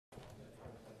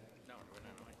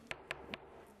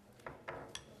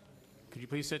Could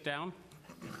you please sit down?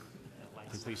 Could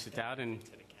you please sit down and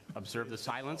observe the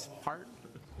silence part?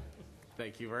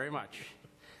 Thank you very much.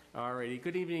 All righty.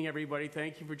 Good evening, everybody.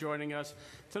 Thank you for joining us.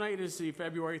 Tonight is the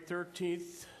February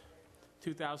 13th,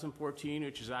 2014,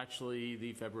 which is actually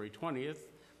the February 20th.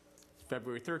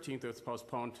 February 13th was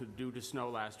postponed due to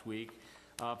snow last week.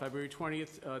 February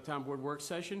 20th, Town Board work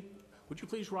session. Would you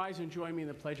please rise and join me in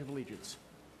the Pledge of Allegiance?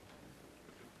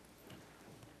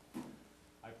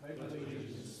 I pledge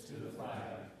allegiance to the flag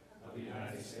of the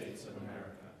United States of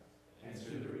America and to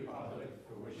the republic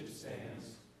for which it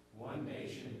stands, one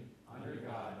nation, under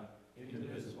God,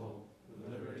 indivisible,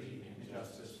 with liberty and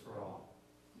justice for all.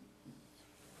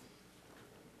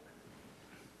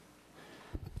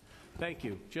 Thank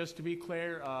you. Just to be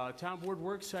clear, Town Board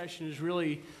work session is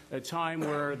really a time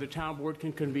where the Town Board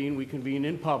can convene. We convene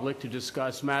in public to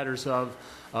discuss matters of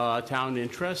town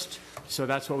interest. So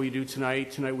that's what we do tonight.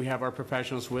 Tonight we have our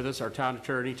professionals with us, our Town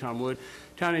Attorney, Tom Wood,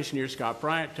 Town Engineer, Scott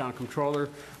Bryant, Town Controller,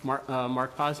 Mark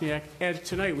Posniak, and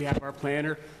tonight we have our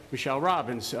planner, Michelle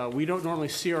Robbins. We don't normally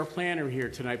see our planner here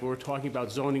tonight, but we're talking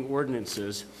about zoning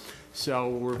ordinances. So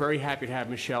we're very happy to have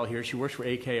Michelle here. She works for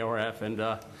AKRF,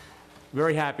 and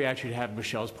very happy actually to have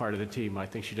Michelle as part of the team. I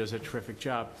think she does a terrific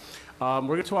job. We're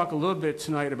going to talk a little bit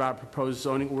tonight about proposed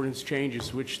zoning ordinance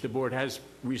changes, which the board has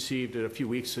received a few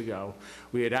weeks ago.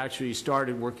 We had actually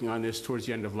started working on this towards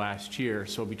the end of last year,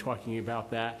 so we'll be talking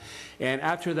about that. And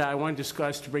after that, I want to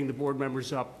discuss to bring the board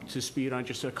members up to speed on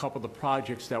just a couple of the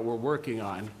projects that we're working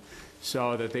on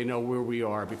so that they know where we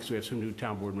are, because we have some new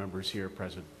town board members here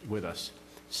present with us.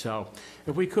 So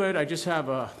if we could, I just have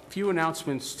a few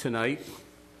announcements tonight.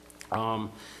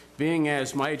 Being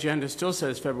as my agenda still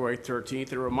says February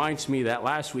 13th, it reminds me that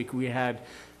last week we had a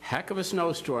heck of a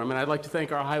snowstorm, and I'd like to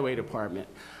thank our highway department.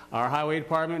 Our highway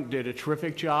department did a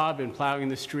terrific job in plowing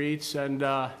the streets, and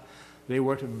they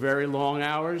worked very long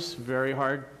hours, very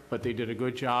hard, but they did a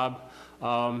good job.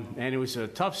 And it was a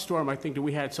tough storm. I think that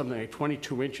we had something like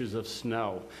 22 inches of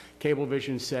snow.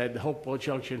 Cablevision said Hopewell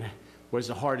Junction was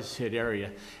the hardest hit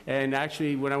area. And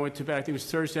actually, when I went to bed, I think it was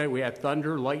Thursday, we had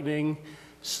thunder, lightning,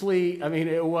 sleet. I mean,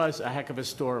 it was a heck of a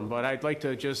storm, but I'd like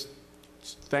to just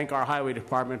thank our highway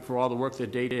department for all the work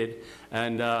that they did,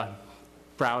 and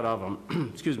proud of them.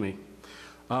 Excuse me.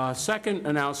 Second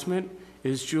announcement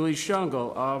is Julie's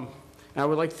Jungle. I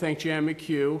would like to thank Jan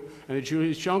McHugh and the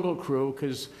Julie's Jungle crew,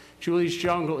 because Julie's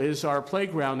Jungle is our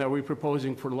playground that we're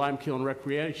proposing for the Limekiln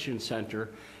Recreation Center.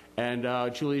 And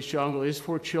Julie's Jungle is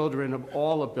for children of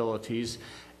all abilities,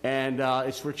 and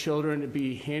it's for children to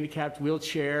be handicapped,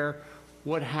 wheelchair,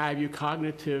 what have you,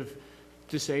 cognitive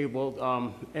disabled,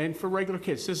 and for regular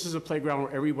kids. This is a playground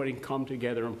where everybody can come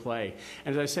together and play.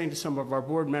 And as I was saying to some of our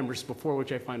board members before,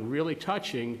 which I find really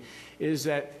touching, is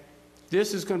that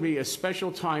this is going to be a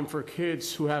special time for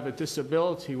kids who have a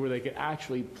disability where they can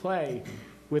actually play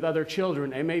with other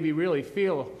children and maybe really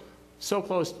feel so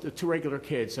close to regular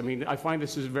kids. I mean, I find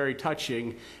this is very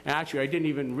touching. And actually, I didn't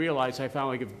even realize I found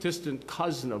like a distant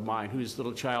cousin of mine whose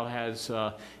little child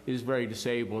is very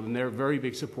disabled, and they're very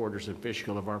big supporters in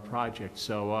Fishkill of our project.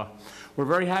 So we're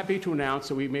very happy to announce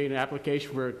that we made an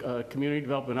application for a community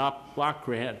development block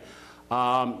grant.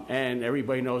 And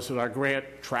everybody knows that our grant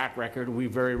track record, we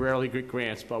very rarely get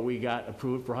grants, but we got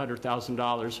approved for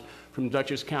 $100,000 from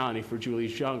Dutchess County for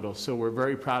Julie's Jungle. So we're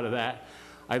very proud of that.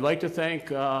 I'd like to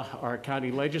thank our county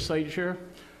legislature.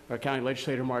 Our county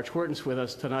legislator, March Horton's with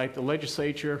us tonight. The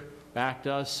legislature backed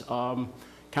us.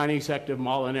 County Executive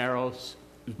Molinaro is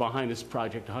behind this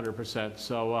project 100%.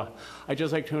 So I'd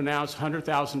just like to announce a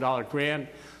 $100,000 grant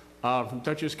from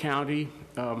Dutchess County,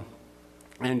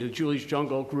 and the Julie's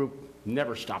Jungle group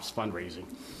never stops fundraising.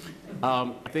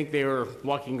 I think they were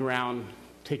walking around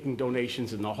taking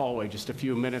donations in the hallway just a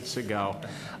few minutes ago.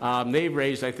 They've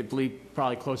raised, I believe,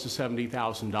 probably close to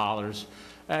 $70,000.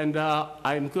 And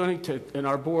I'm going to, in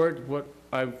our board, what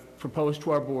I've proposed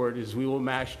to our board is we will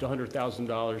match the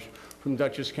 $100,000 from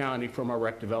Dutchess County from our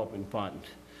rec development fund.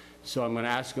 So I'm going to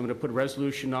ask them to put a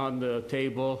resolution on the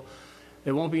table.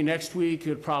 It won't be next week.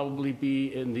 It'll probably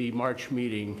be in the March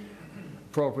meeting,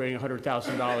 appropriating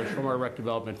 $100,000 from our rec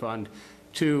development fund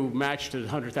to match the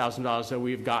 $100,000 that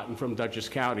we've gotten from Dutchess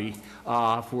County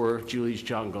for Julie's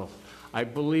Jungle. I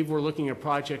believe we're looking at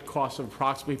project costs of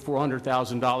approximately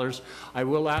 $400,000. I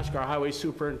will ask our highway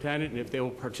superintendent if they will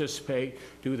participate,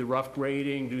 do the rough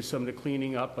grading, do some of the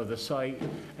cleaning up of the site.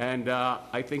 And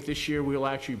I think this year we'll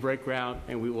actually break ground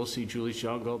and we will see Julie's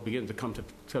Jungle begin to come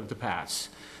to pass.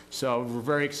 So we're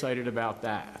very excited about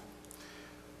that.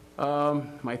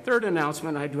 My third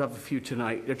announcement, I do have a few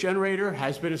tonight. The generator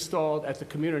has been installed at the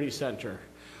community center.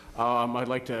 I'd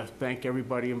like to thank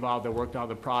everybody involved that worked on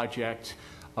the project.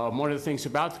 One of the things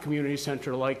about the community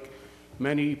center, like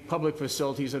many public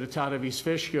facilities in the town of East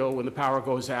Fishkill, when the power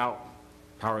goes out,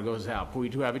 But we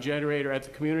do have a generator at the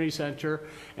community center,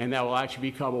 and that will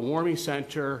actually become a warming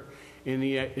center in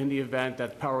the event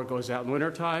that power goes out in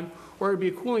wintertime, or it'd be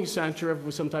a cooling center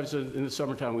if sometimes in the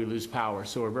summertime we lose power.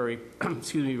 So we're very,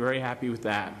 very happy with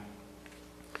that.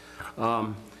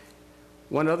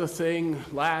 One other thing,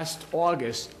 last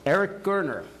August, Eric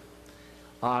Gerner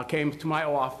came to my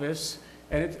office,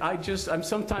 and I'm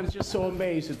sometimes just so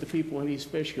amazed at the people in East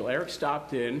Fishkill. Eric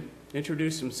stopped in,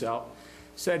 introduced himself,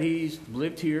 said he's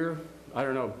lived here, I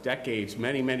don't know, decades,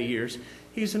 many, many years.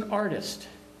 He's an artist.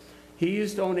 He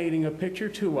is donating a picture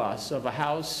to us of a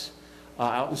house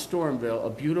out in Stormville, a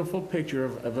beautiful picture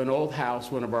of an old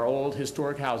house, one of our old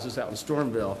historic houses out in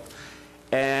Stormville.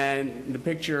 And the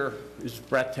picture is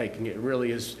breathtaking. It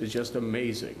really is just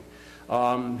amazing.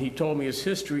 He told me his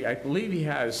history. I believe he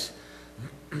has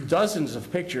dozens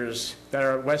of pictures that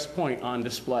are at West Point on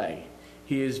display.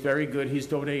 He is very good. He's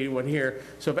donating one here.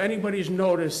 So if anybody's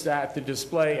noticed that the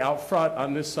display out front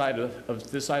on this side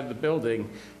of the building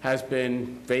has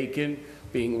been vacant,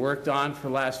 being worked on for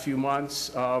the last few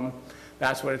months,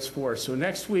 that's what it's for. So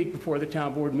next week before the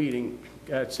town board meeting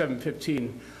at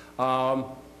 7:15,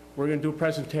 we're going to do a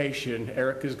presentation.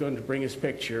 Eric is going to bring his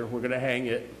picture. We're going to hang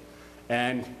it,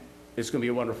 and it's going to be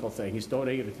a wonderful thing. He's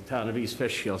donated it to the town of East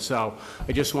Fishkill. So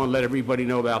I just want to let everybody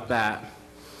know about that.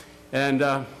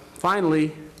 And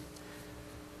finally,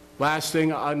 last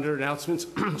thing under announcements,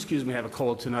 excuse me, I have a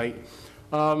cold tonight.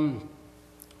 In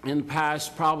the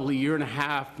past probably year and a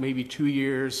half, maybe 2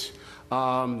 years,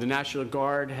 the National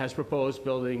Guard has proposed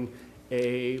building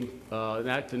the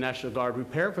National Guard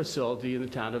repair facility in the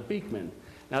town of Beekman.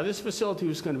 Now, this facility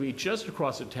was going to be just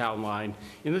across the town line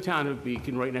in the town of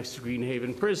Beacon, right next to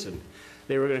Greenhaven Prison.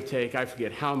 They were going to take, I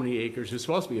forget how many acres. It was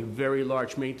supposed to be a very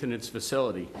large maintenance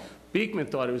facility. Beekman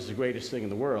thought it was the greatest thing in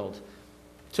the world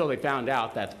until they found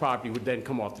out that the property would then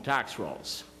come off the tax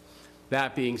rolls.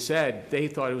 That being said, they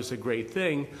thought it was a great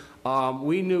thing.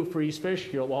 We knew for East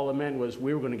Fishkill, all it meant was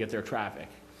we were going to get their traffic.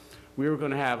 We were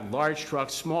going to have large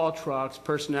trucks, small trucks,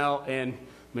 personnel, and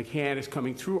mechanics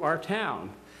coming through our town,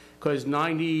 because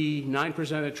 99%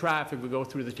 of the traffic would go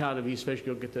through the town of East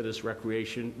Fishkill, get to this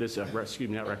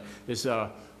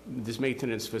this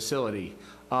maintenance facility.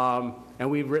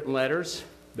 And we've written letters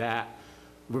that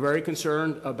we're very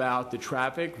concerned about the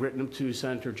traffic, written them to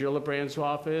Senator Gillibrand's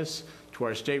office, to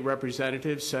our state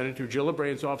representatives. Senator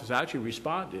Gillibrand's office actually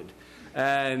responded,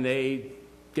 and they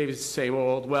gave us the same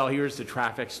old, well, here's the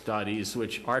traffic studies,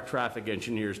 which our traffic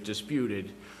engineers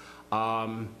disputed.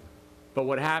 But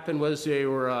what happened was they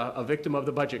were a victim of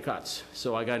the budget cuts.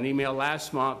 So I got an email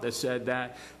last month that said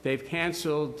that they've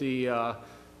canceled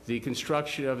the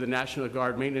construction of the National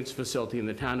Guard maintenance facility in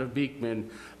the town of Beekman.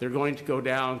 They're going to go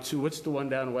down to, what's the one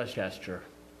down in Westchester?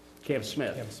 Camp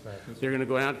Smith. Camp Smith. They're going to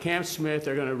go down to Camp Smith.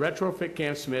 They're going to retrofit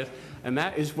Camp Smith, and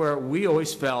that is where we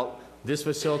always felt this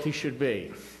facility should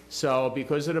be. So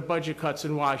because of the budget cuts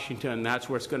in Washington, that's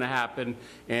where it's going to happen,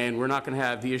 and we're not going to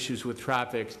have the issues with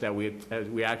traffic that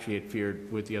we actually had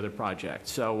feared with the other project.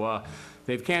 So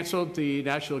they've canceled the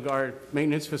National Guard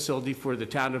maintenance facility for the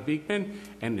town of Beekman,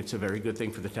 and it's a very good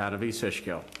thing for the town of East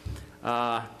Fishkill.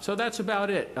 So that's about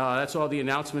it. That's all the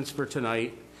announcements for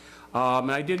tonight.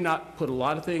 And I did not put a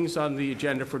lot of things on the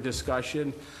agenda for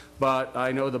discussion, but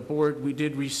I know the board, we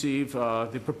did receive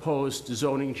the proposed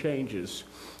zoning changes.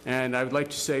 And I would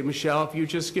like to say, Michelle, if you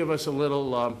just give us a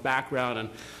little background on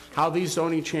how these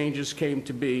zoning changes came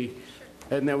to be,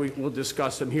 and then we'll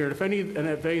discuss them here. And if any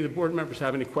of the board members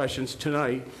have any questions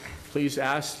tonight, please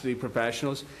ask the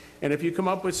professionals. And if you come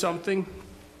up with something,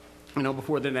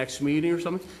 before the next meeting or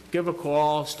something, give a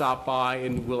call, stop by,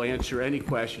 and we'll answer any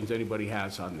questions anybody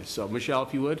has on this. So, Michelle,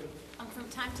 if you would. From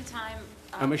time to time.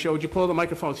 Michelle, would you pull the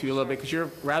microphone to you a little bit, because you're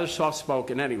rather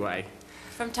soft-spoken anyway.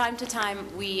 From time to time,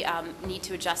 we need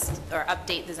to adjust or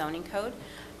update the zoning code.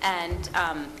 And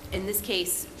in this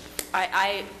case,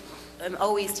 I am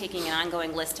always taking an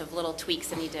ongoing list of little tweaks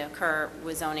that need to occur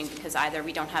with zoning, because either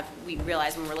we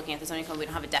realize when we're looking at the zoning code, we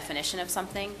don't have a definition of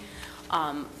something.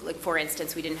 Like, for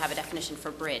instance, we didn't have a definition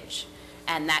for bridge.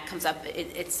 And that comes up,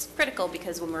 it's critical,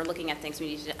 because when we're looking at things, we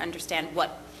need to understand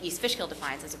what East Fishkill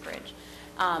defines as a bridge.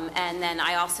 And then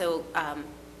I also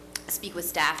speak with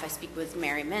staff. I speak with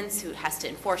Mary Mintz, who has to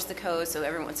enforce the code, so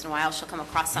every once in a while she'll come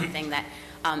across something that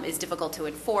is difficult to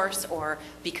enforce, or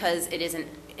because it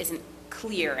isn't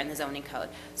clear in the zoning code.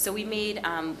 So we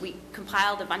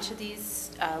compiled a bunch of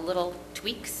these little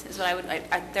tweaks, is what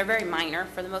they're very minor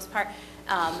for the most part,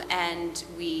 and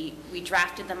we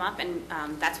drafted them up, and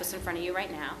that's what's in front of you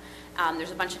right now.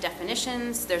 There's a bunch of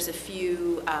definitions. There's a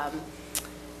few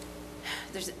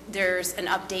there's an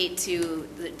update to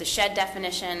the shed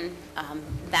definition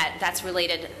that's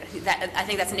related. I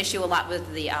think that's an issue a lot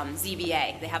with the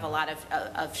ZBA. They have a lot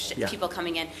of people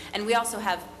coming in, and we also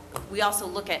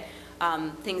look at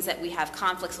things that we have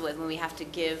conflicts with when we have to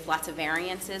give lots of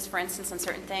variances, for instance, on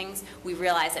certain things. We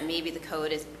realize that maybe the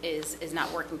code is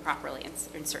not working properly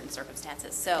in certain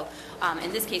circumstances. So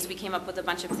in this case, we came up with a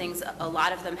bunch of things. A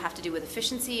lot of them have to do with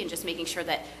efficiency and just making sure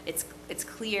that it's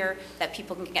clear that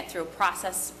people can get through a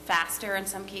process faster in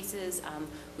some cases.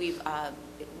 We've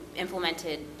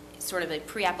implemented sort of a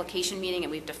pre-application meeting, and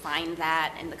we've defined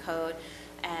that in the code.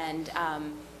 And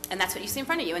that's what you see in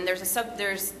front of you. And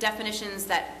there's definitions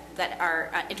that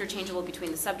are interchangeable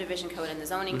between the subdivision code and the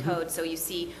zoning code. So you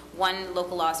see one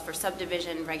local law is for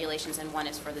subdivision regulations and one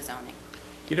is for the zoning.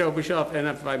 You know, Michelle, and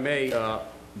if I may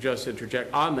just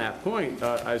interject on that point,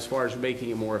 as far as making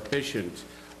it more efficient,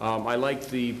 I like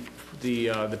the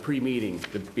pre-meeting,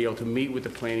 to be able to meet with the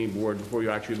planning board before you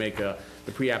actually make the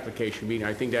pre-application meeting.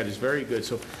 I think that is very good.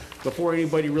 So before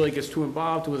anybody really gets too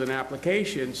involved with an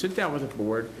application, sit down with the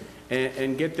board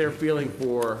and get their feeling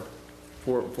for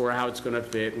how it's going to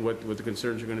fit and what the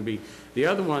concerns are going to be. The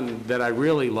other one that I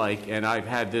really like, and I've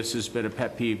had this has been a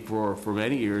pet peeve for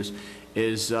many years,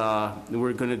 is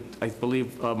we're going to, I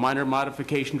believe, a minor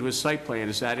modification to a site plan.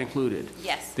 Is that included?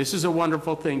 Yes. This is a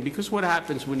wonderful thing, because what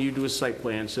happens when you do a site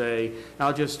plan, say,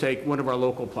 I'll just take one of our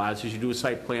local plazas, you do a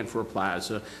site plan for a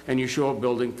plaza, and you show a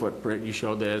building footprint, you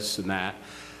show this and that.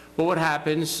 But what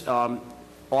happens,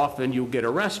 often you'll get a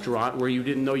restaurant where you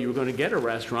didn't know you were going to get a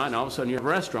restaurant, and all of a sudden you have a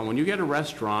restaurant. When you get a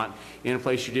restaurant in a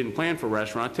place you didn't plan for a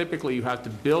restaurant, typically you have to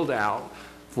build out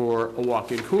for a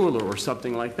walk-in cooler or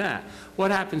something like that.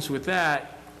 What happens with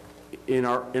that in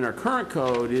our current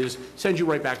code is sends you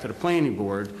right back to the planning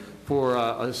board for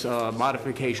a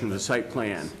modification of the site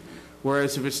plan.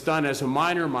 Whereas if it's done as a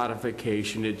minor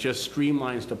modification, it just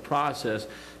streamlines the process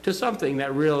to something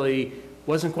that really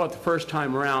wasn't quite the first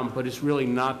time around, but it's really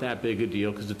not that big a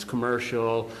deal because it's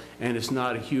commercial and it's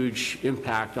not a huge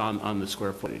impact on the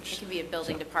square footage. It can be a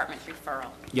building department referral.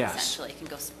 Yes. Essentially, it can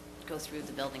go through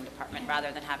the building department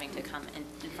rather than having to come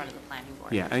in front of the planning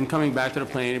board. Yeah, and coming back to the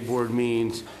planning board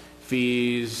means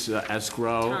fees,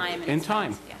 escrow, Time and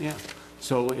time. expense, Yeah.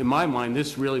 So in my mind,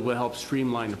 this really will help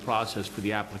streamline the process for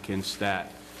the applicants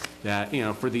that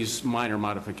for these minor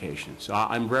modifications. So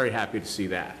I'm very happy to see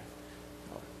that.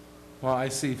 Well, I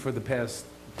see for the past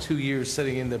 2 years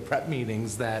sitting in the prep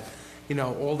meetings that,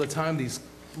 all the time these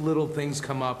little things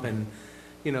come up and,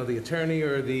 the attorney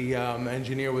or the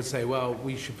engineer would say, well,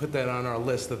 we should put that on our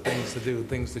list of things to do,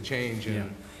 things to change.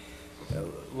 And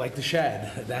like the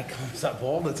shed, that comes up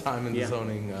all the time in the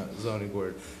zoning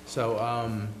board. So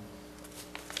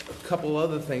a couple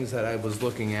other things that I was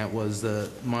looking at was the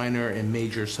minor and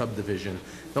major subdivision.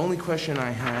 The only question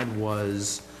I had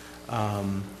was,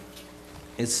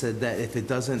 it said that if it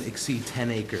doesn't exceed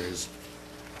 10 acres,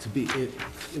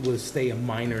 it would stay a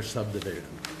minor subdivision.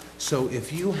 So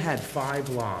if you had 5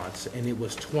 lots and it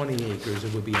was 20 acres,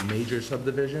 it would be a major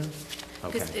subdivision?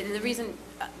 Because Okay. and the reason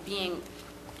being,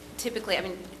 typically,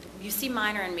 you see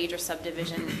minor and major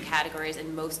subdivision categories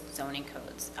in most zoning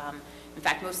codes. In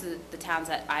fact, most of the towns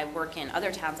that I work in,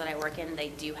 other towns that I work in, they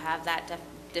do have that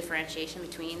differentiation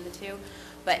between the two.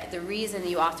 But the reason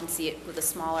you often see it with a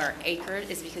smaller acre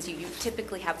is because you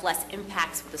typically have less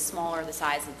impacts with the smaller the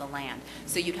size of the land.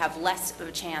 So you'd have less of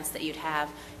a chance that you'd have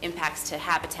impacts to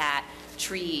habitat,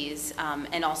 trees,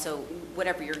 and also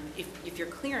whatever if you're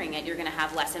clearing it, you're going to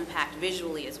have less impact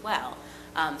visually as well.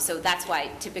 So that's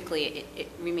why typically it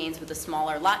remains with a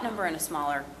smaller lot number and a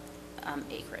smaller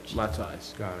acreage. Lot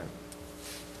size. Got it.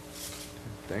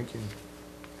 Thank you.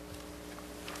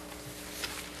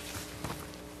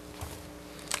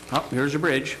 Oh, here's a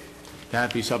bridge.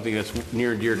 That'd be something that's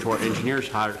near and dear to our engineers'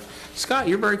 heart. Scott,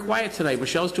 you're very quiet tonight.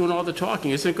 Michelle's doing all the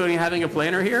talking. Isn't it going to be having a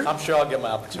planner here? I'm sure I'll get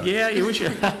my opportunity. Yeah, we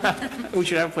should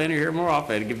have a planner here more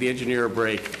often, give the engineer a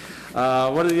break.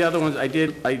 One of the other ones I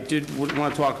did want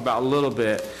to talk about a little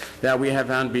bit that we have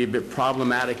found to be a bit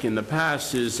problematic in the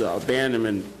past is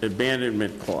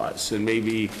abandonment clause. And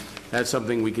maybe that's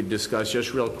something we could discuss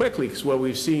just real quickly, because what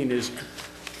we've seen is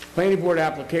planning board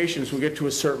applications will get to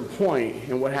a certain point,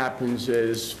 and what happens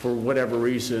is, for whatever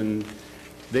reason,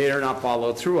 they are not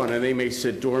followed through on, and they may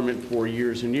sit dormant for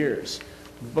years and years.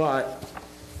 But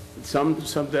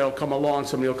somebody will come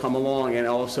along and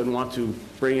all of a sudden want to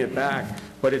bring it back.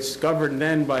 But it's governed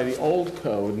then by the old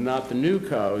code, not the new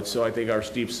code. So I think our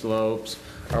steep slopes,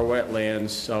 our wetlands.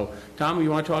 So Tom, you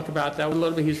want to talk about that a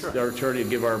little bit? He's our attorney to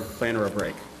give our planner a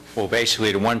break. Well,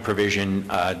 basically, the one provision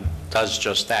does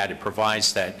just that. It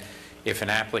provides that if an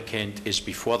applicant is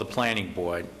before the planning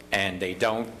board and they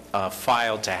don't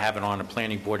file to have it on a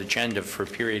planning board agenda for a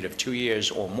period of 2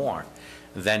 years or more,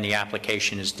 then the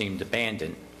application is deemed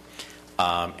abandoned,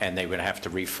 and they would have to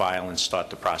refile and start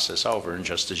the process over. And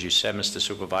just as you said, Mr.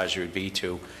 Supervisor, it would be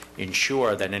to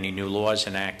ensure that any new laws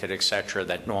enacted, et cetera,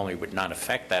 that normally would not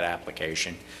affect that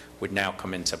application would now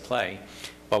come into play.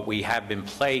 But we have been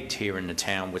plagued here in the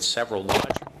town with several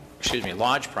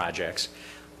large projects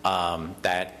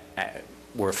that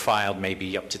were filed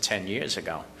maybe up to 10 years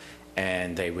ago.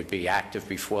 And they would be active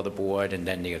before the board, and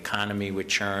then the economy would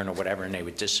churn or whatever, and they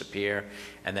would disappear,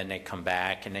 and then they come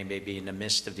back, and they may be in the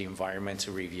midst of the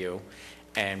environmental review.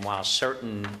 And while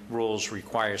certain rules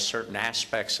require certain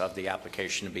aspects of the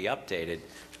application to be updated,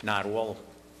 not all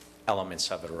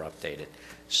elements of it are updated.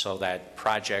 So that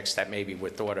projects that maybe were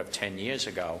thought of 10 years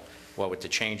ago, well, with the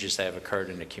changes that have occurred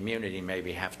in the community,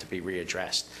 maybe have to be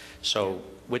readdressed. So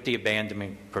with the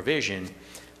abandonment provision,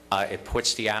 it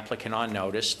puts the applicant on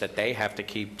notice that they have to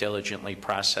keep diligently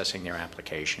processing their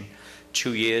application.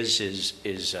 2 years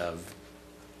is a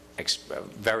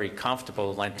very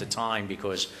comfortable length of time,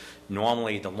 because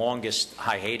normally the longest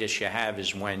hiatus you have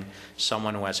is when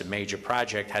someone who has a major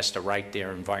project has to write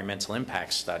their environmental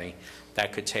impact study.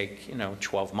 That could take,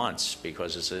 12 months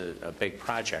because it's a big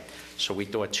project. So we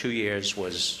thought 2 years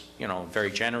was, a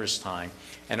very generous time.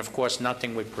 And of course,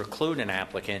 nothing would preclude an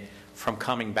applicant from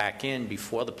coming back in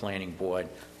before the planning board,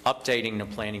 updating the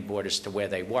planning board as to where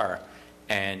they were,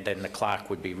 and then the clock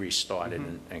would be restarted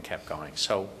and kept going.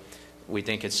 So we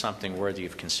think it's something worthy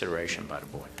of consideration by the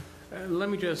board. Let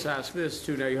me just ask this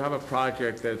too. Now, you have a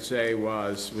project that, say,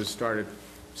 was started,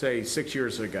 say, 6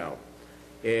 years ago,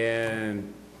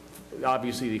 and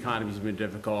obviously the economy's been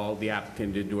difficult. The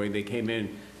applicant didn't do anything. They came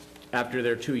in after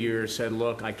their 2 years, said,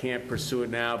 look, I can't pursue it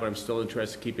now, but I'm still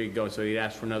interested in keeping it going. So they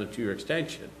asked for another 2-year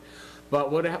extension. But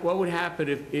what would happen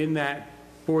if in that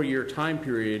 4-year time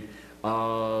period,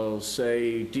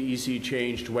 say DEC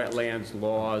changed wetlands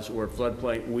laws or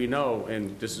floodplain? We know,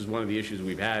 and this is one of the issues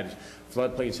we've had,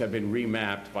 floodplains have been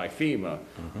remapped by FEMA,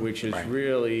 which has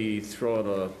really thrown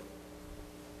a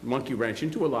monkey wrench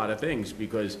into a lot of things,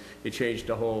 because it changed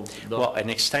the whole... Well, an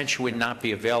extension would not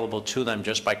be available to them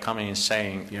just by coming and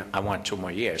saying, I want 2 more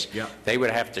years. They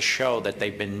would have to show that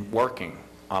they've been working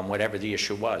on whatever the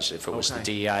issue was. If it was the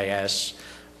DEIS,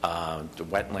 the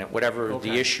wetland, whatever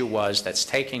the issue was that's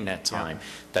taking that time,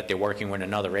 that they're working with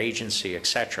another agency, et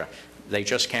cetera. They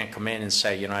just can't come in and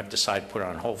say, I've decided to put it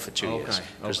on hold for 2 years,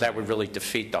 because that would really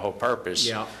defeat the whole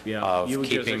purpose of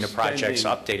keeping the projects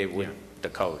updated with the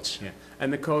codes.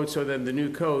 And the codes, so then the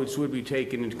new codes would be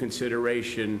taken into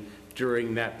consideration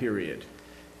during that period?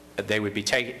 They would be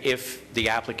taken, if the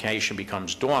application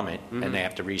becomes dormant and they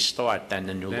have to restart, then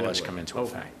the new laws come into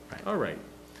effect. Right. All right.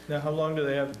 Now, how long do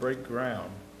they have to break ground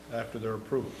after they're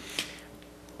approved?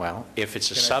 Well, if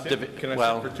it's a Can subdivision,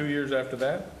 I sit for 2 years after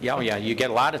that? Yeah, you get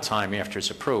a lot of time after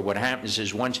it's approved. What happens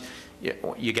is once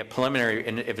you get preliminary,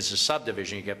 and if it's a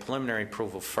subdivision, you get preliminary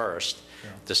approval first.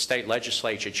 The state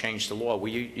legislature changed the law.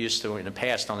 We used to, in the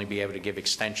past, only be able to give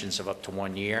extensions of up to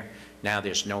 1 year. Now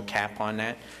there's no cap on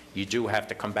that. You do have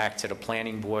to come back to the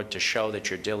planning board to show that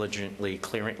you're diligently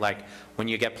clearing. Like when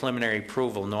you get preliminary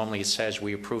approval, normally it says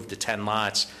we approved the 10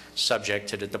 lots subject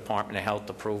to the Department of Health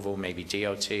approval, maybe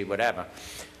DOT, whatever.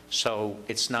 So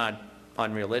it's not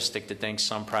unrealistic to think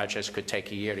some projects could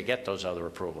take a year to get those other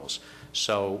approvals.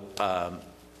 So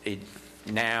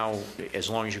now, as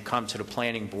long as you come to the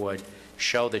planning board,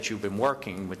 show that you've been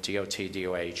working with DOT,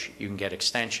 DOH, you can get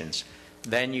extensions.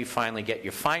 Then you finally get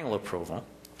your final approval,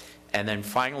 and then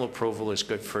final approval is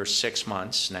good for 6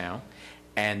 months now,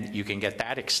 and you can get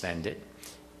that extended.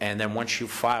 And then once you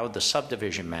file the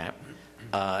subdivision map,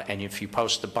 and if you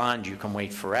post the bond, you can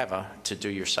wait forever to do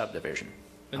your subdivision.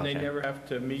 And they never have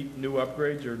to meet new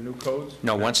upgrades or new codes?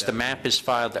 No, once the map is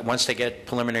filed, once they get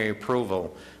preliminary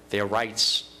approval, their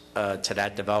rights to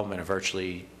that development are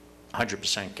virtually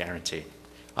 100% guaranteed,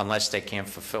 unless they can't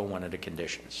fulfill one of the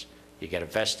conditions. You get a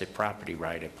vested property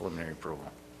right at preliminary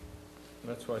approval.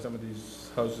 That's why some of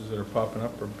these houses that are popping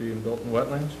up are being built in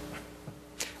wetlands?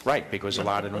 Right, because a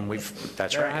lot of them,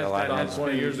 that's right, a lot of them.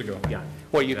 20 years ago. Yeah.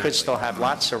 Well, you could still have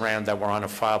lots around that were on a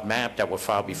filed map that were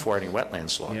filed before any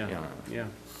wetlands law. Yeah.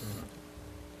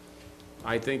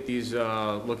 I think these,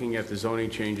 looking at the zoning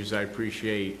changes, I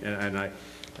appreciate, and I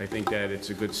think that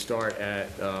it's a good start at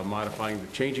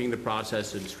changing the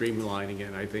process and streamlining it,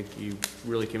 and I think you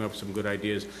really came up with some good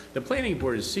ideas. The planning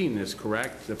board has seen this,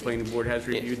 correct? The planning board has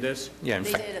reviewed this? Yeah, in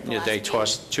They fact, did at the yeah, last they meeting.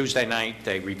 tossed, Tuesday night,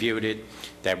 they reviewed it.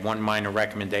 They had one minor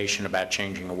recommendation about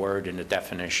changing a word in the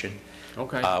definition.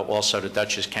 Okay. Also, the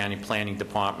Dutchess County Planning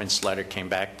Department's letter came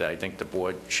back, that I think the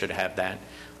board should have that.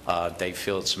 They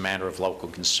feel it's a matter of local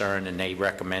concern, and they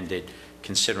recommended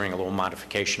considering a little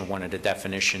modification of one of the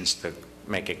definitions to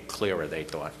make it clearer, they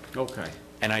thought. Okay.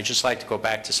 And I'd just like to go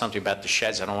back to something about the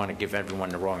sheds. I don't want to give everyone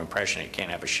the wrong impression, you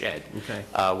can't have a shed. Okay.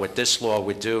 What this law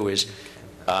would do is,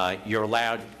 you're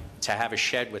allowed to have a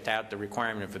shed without the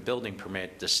requirement of a building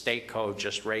permit. The state code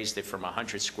just raised it from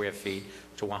 100 square feet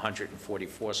to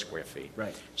 144 square feet.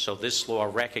 Right. So this law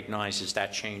recognizes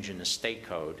that change in the state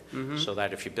code, so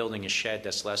that if you're building a shed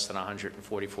that's less than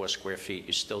 144 square feet,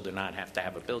 you still do not have to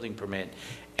have a building permit,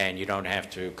 and you don't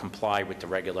have to comply with the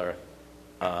regular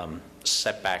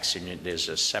setbacks, and there's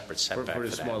a separate setback for for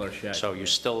the that. smaller shed. So you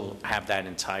still have that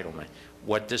entitlement.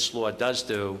 What this law does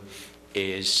do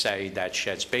is say that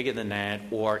shed's bigger than that,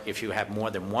 or if you have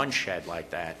more than one shed like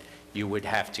that, you would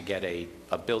have to get a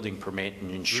building permit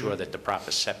and ensure that the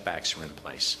proper setbacks are in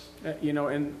place. You know,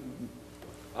 and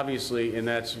obviously, and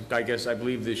that's, I guess, I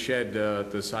believe the shed,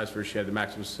 the size for a shed, the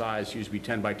maximum size used to be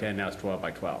 10 by 10, now it's 12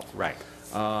 by 12. Right.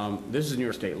 This is New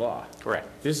York State law. Correct.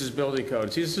 This is building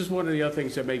code. See, this is one of the other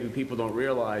things that maybe people don't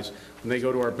realize. When they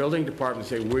go to our building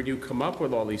department and say, where do you come up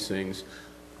with all these things?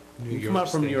 You come up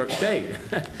from New York State.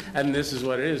 And this is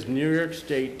what it is. New York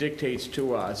State dictates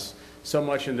to us so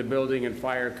much in the building and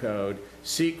fire code,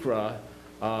 SECRA,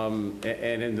 and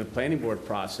in the planning board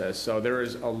process. So there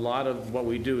is a lot of what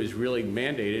we do is really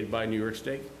mandated by New York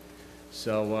State.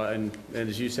 So, and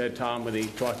as you said, Tom, when they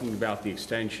talking about the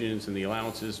extensions and the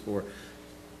allowances for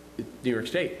New York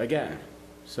State, again.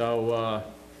 So,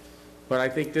 but I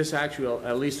think this actually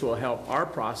at least will help our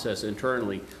process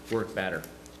internally work better.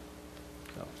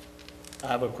 So. I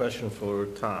have a question for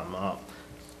Tom.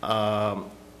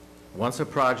 Once a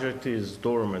project is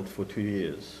dormant for 2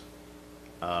 years,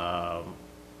 how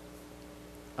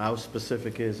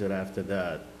specific is it after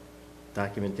that?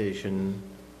 Documentation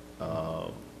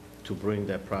to bring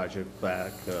that project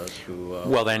back to...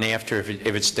 Well, then after, if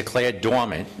it's declared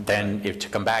dormant, then if to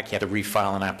come back, you have to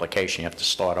refile an application, you have to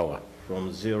start over.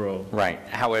 From zero? Right.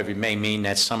 However, it may mean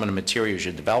that some of the materials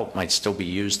you develop might still be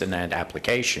used in that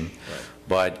application,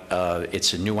 but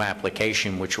it's a new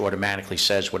application which automatically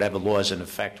says whatever law is in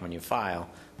effect when you file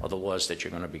are the laws that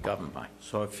you're going to be governed by.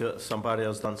 So if somebody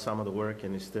else done some of the work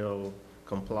and is still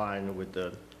complying with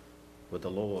the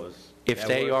laws? If that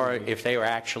they work are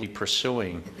actually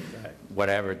pursuing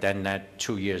whatever, then that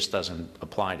 2 years doesn't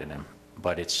apply to them.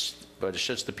 But it's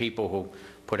just the people who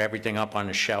put everything up on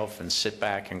the shelf and sit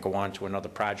back and go on to another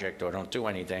project or don't do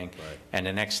anything. Right. And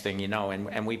the next thing you know,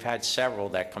 and we've had several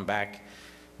that come back.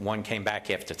 One came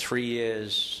back after 3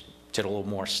 years, did a little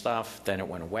more stuff, then it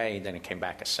went away, then it came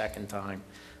back a second time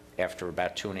after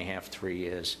about 2.5, 3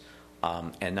 years.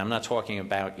 And I'm not talking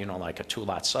about, like a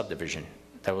 2-lot subdivision.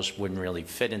 Those wouldn't really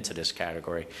fit into this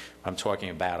category. I'm talking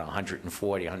about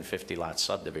 140, 150 lot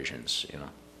subdivisions,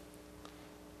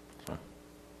 So.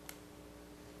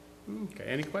 Okay,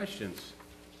 any questions?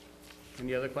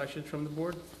 Any other questions from the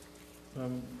board?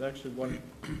 Actually, one,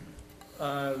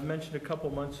 mentioned a couple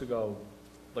months ago,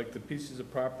 like the pieces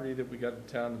of property that we got in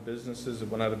town, the businesses that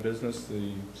went out of business,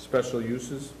 the special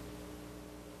uses.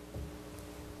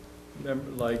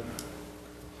 Remember, like,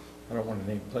 I don't want to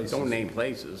name places. Don't name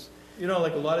places.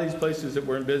 Like a lot of these places that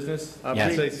were in business,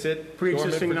 Yes. they sit.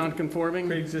 Pre-existing dormant non-conforming,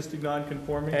 for- Pre-existing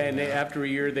non-conforming. and after a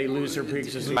year, they lose their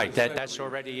pre-existing. Right, that's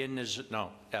already in this, no,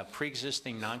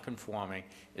 pre-existing non-conforming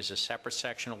is a separate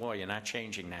section of law, you're not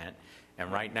changing that.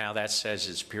 And right now, that says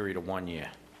it's a period of 1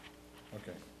 year.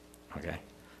 Okay. Okay.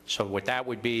 So what that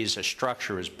would be is a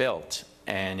structure is built,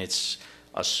 and it's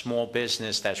a small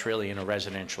business that's really in a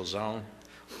residential zone,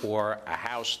 or a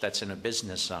house that's in a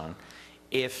business zone.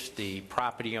 If the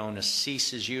property owner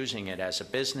ceases using it as a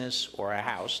business or a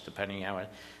house, depending how it,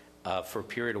 for a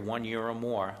period of 1 year or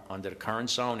more, under the current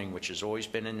zoning, which has always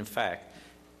been in effect,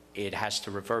 it has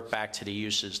to revert back to the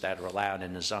uses that are allowed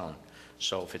in the zone.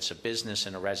 So if it's a business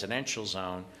in a residential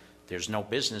zone, there's no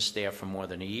business there for more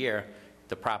than a year,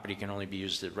 the property can only be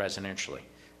used residentially.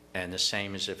 And the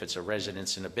same as if it's a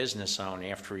residence in a business zone,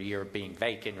 after a year of being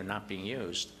vacant or not being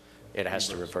used, it has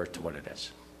to revert to what it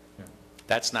is. Yeah.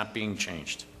 That's not being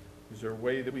changed. Is there a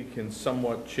way that we can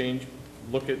somewhat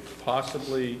look at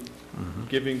possibly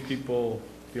giving people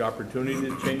the opportunity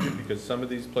to change it? Because some of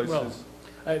these places,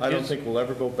 I don't think we'll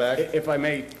ever go back. If I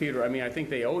may, Peter, I think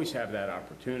they always have that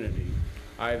opportunity.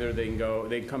 Either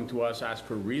they come to us, ask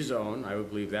for rezone, I would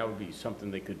believe that would be something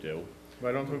they could do. But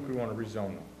I don't think we want to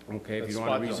rezone them. Okay, if That's you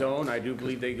want to spot zone. rezone, I do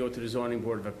believe they go to the zoning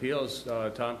board of appeals.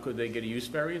 Tom, could they get a use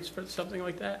variance for something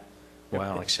like that?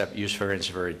 Well, except use variance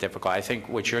is very difficult. I think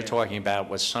what you're talking about,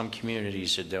 what some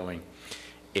communities are doing,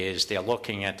 is they're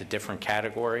looking at the different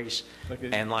categories, Okay.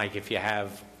 and like if you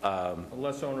have A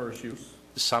less onerous use.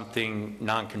 something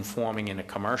non-conforming in a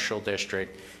commercial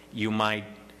district, you might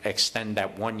extend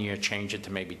that 1 year, change it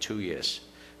to maybe 2 years,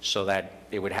 so that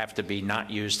it would have to be not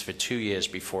used for 2 years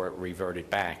before it reverted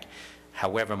back.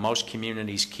 However, most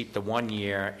communities keep the 1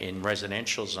 year in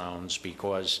residential zones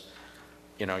because,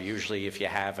 you know, usually if you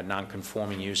have a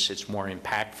non-conforming use, it's more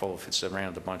impactful if it's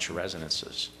around a bunch of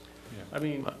residences. I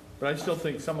mean, But I still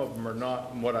think some of them are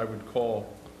not what I would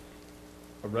call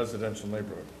a residential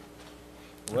neighborhood.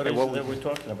 What is it that we're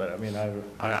talking about? I mean,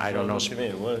 I don't know. What you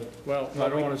mean, what? well, I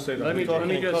don't want to say that. let me just,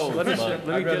 I'd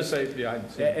rather just, say behind the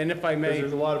scenes. and if I Because may,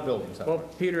 there's a lot of buildings out well, there.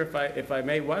 Peter, if I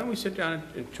may, why don't we sit down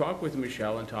and talk with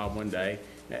Michelle and Tom one day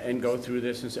and go through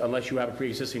this, and unless you have a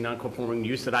pre-existing non-conforming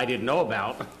use that I didn't know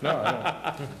about. No,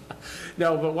 I don't.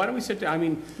 No, but why don't we sit down, I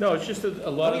mean, No, it's just that a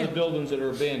lot Oh, of yeah. the buildings that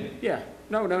are abandoned, yeah,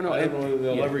 no. I don't know whether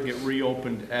they'll yeah. ever get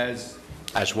reopened as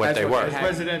As what As they what were. they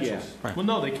as had. residentials. Right. Well,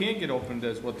 no, they can't get opened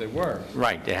as what they were.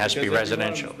 Right, it has to be Because every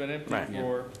one of residential. them's been empty Right.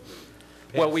 for.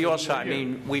 Well, we past also, I 7 years.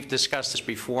 mean, we've discussed this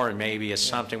before, and maybe it's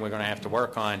something we're going to have to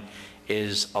work on,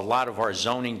 is a lot of our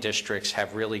zoning districts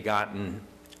have really gotten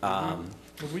Well,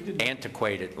 we did,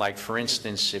 antiquated. Like, for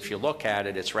instance, if you look at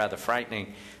it, it's rather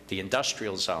frightening. The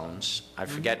industrial zones, I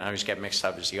forget, and I always get mixed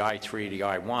up, is the I-3, the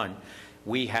I-1.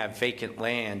 We have vacant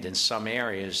land in some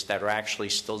areas that are actually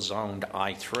still zoned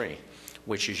I-3,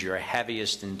 which is your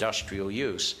heaviest industrial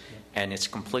use, and it's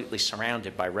completely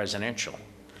surrounded by residential.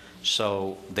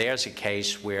 So there's a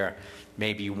case where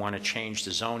maybe you want to change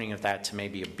the zoning of that to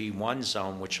maybe a B1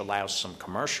 zone, which allows some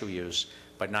commercial use,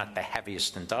 but not the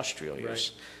heaviest industrial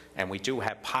use. And we do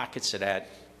have pockets of that,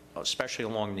 especially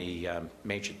along the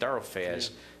major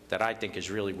thoroughfares, that I think is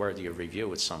really worthy of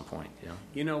review at some point, you know?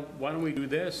 You know, why don't we do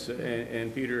this,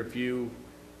 and Peter, if you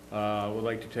would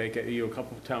like to take, a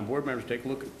couple of town board members, take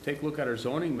a look at our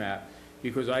zoning map,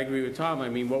 because I agree with Tom, I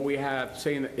mean, what we have,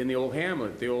 say, in the old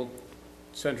hamlet, the old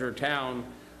center of town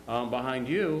behind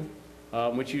you,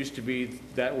 which used to be,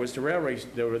 that was the railway,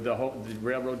 the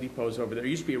railroad depots over there,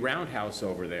 there used to be a roundhouse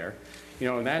over there, you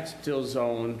know, and that's still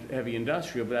zoned heavy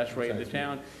industrial, but that's right in the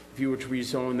town. If you were to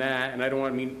rezone that, and I don't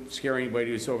want to scare anybody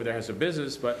who's over there has a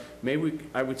business, but maybe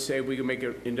I would say we could make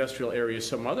an industrial area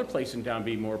some other place in town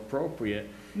be more appropriate.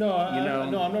 no, You know-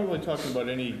 no, I'm not really talking about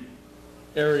any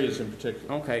areas in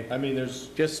particular. Okay, I mean, there's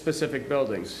just specific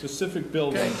buildings. specific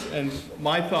buildings, and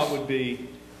my thought would be,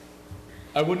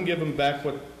 I wouldn't give them back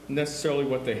necessarily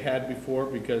what they had before,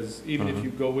 because even if you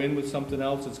go in with something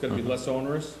else, it's gonna be less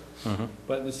onerous.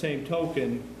 But in the same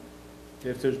token,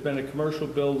 if there's been a commercial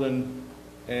building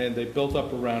and they built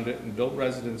up around it and built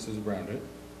residences around it,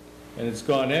 and it's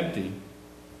gone empty,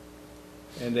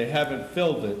 and they haven't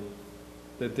filled it,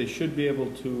 that they should be able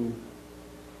to,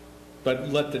 but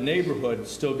let the neighborhood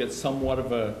still get somewhat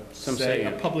of a Some say, say a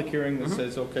in it. public hearing that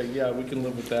says, okay, yeah, we can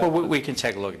live with that. Well, we can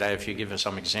take a look at that. If you give us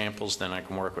some examples, then I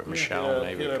can work with Michelle, and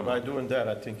maybe Peter, come by up. doing that,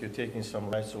 I think you're taking some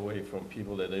rights away from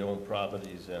people that they own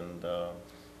properties, and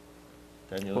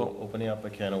then you're Well- opening up a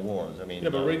can of worms. I mean. Yeah,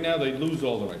 but right now, they lose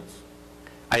all the rights.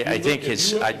 I you think look- if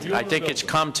it's, you- I if you I own a think it's building-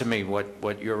 come to me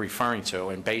what you're referring to,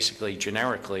 and basically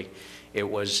generically,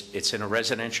 it's in a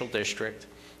residential district,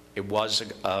 it was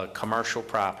a commercial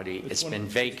property, it's been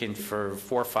vacant for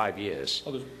 4 or 5 years,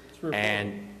 Oh, there's 3 or 4.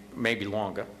 and maybe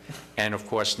longer, and of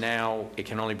course now it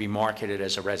can only be marketed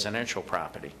as a residential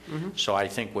property. So I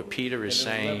think what Peter is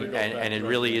And it'll never saying, go back and it to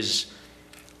really is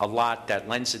a lot that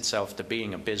lends itself to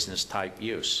being a business-type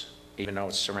use, even though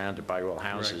it's surrounded by all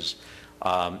houses.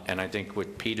 And I think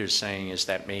what Peter's saying is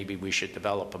that maybe we should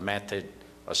develop a method,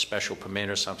 a special permit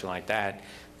or something like that,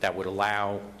 that would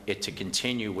allow it to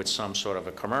continue with some sort of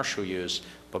a commercial use,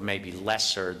 but maybe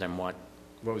lesser than what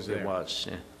was it there. was.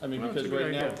 Yeah. I mean, Well, it's because a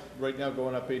good right now,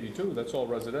 going up 82, that's all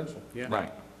residential. Yeah.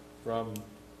 Right. From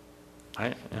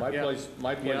Yeah. my Yeah.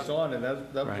 place on, and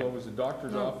that was Right. always the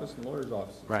doctor's No. office and lawyer's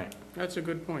office. Right. That's a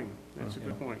good point. That's a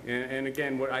good point. And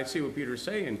again, what I see what Peter's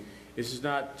saying, this is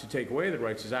not to take away the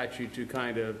rights, it's actually to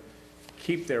kind of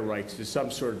keep their rights to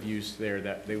some sort of use there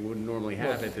that they wouldn't normally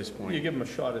have at this You point. give them a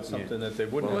shot at something that they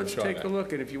wouldn't Well, have a let's shot take a at.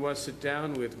 look, and if you want to sit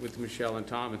down with Michelle and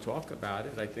Tom and talk about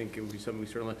it, I think it would be something we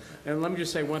certainly, and let me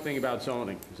just say one thing about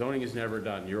zoning. Zoning is never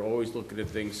done. You're always looking at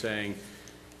things saying,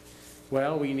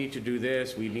 well, we need to do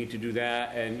this, we need to do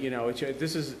that, and, you know,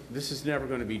 this is never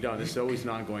going to be done. This is always an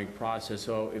ongoing process.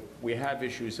 So if we have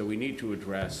issues that we need to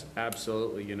address,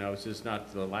 absolutely, you know, it's just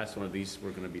not the last one of these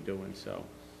we're going to be doing, so.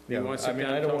 You Yeah, wanna sit I mean,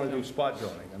 down I and don't talk want to to them? do spot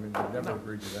zoning. I mean, we never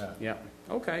agreed to that. Yeah,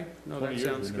 okay, no, 20 that years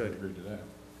sounds we never good. agreed to that.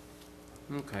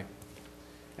 Okay.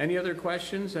 Any other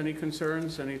questions, any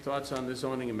concerns, any thoughts on the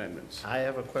zoning amendments? I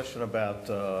have a question about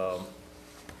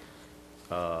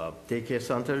daycare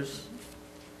centers.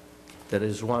 There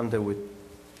is one that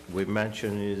we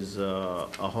mentioned is a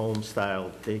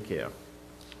home-style daycare.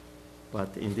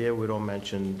 But in there, we don't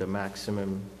mention the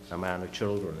maximum amount of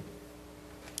children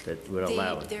that we're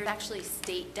allowing. There's actually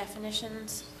state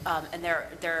definitions, and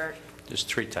There's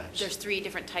 3 types. there's 3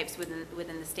 different types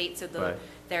within the state, so Right.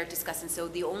 they're discussing. So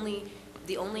the only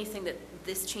thing that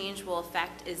this change will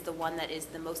affect is the one that is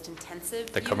the most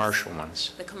intensive The use. commercial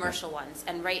ones. The commercial ones.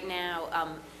 And right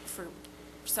now, for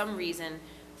some reason,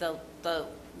 the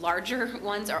larger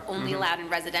ones are only allowed in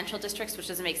residential districts, which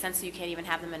doesn't make sense, so you can't even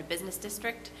have them in a business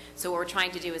district. So what we're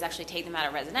trying to do is actually take them out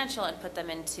of residential and put them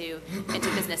into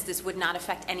business. This would not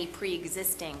affect any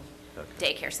pre-existing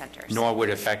daycare centers. Nor would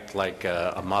affect like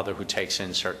a mother who takes in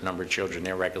a certain number of children.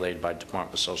 They're regulated by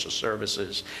Department of Social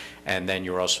Services. And then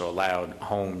you're also allowed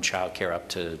home child care up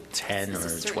to 10 This or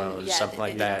is certain- 12, yeah, something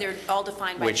like that. They're all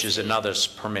defined by Which the is state. another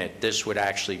permit. This would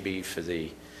actually be for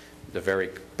the very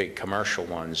big commercial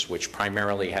ones, which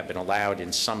primarily have been allowed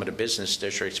in some of the business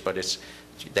districts, but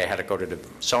they had to go to the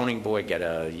zoning board, get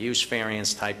a use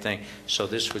variance type thing. So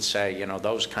this would say,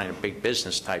 those kind of big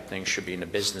business type things should be in the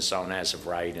business zone as of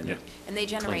right, and And they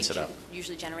cleans it up.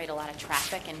 usually generate a lot of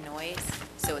traffic and noise,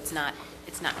 so it's not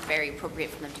very appropriate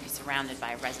for them to be surrounded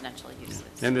by residential uses.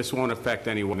 And this won't affect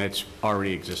anyone that's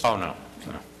already existing? Oh, no,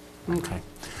 no. Okay.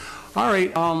 All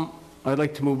right, I'd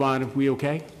like to move on. Are we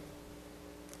okay?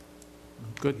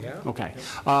 Good? Yeah. Okay.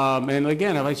 And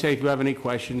again, if I say, if you have any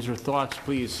questions or thoughts,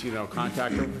 please,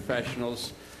 contact our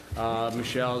professionals.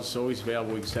 Michelle's always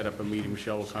available. We can set up a meeting.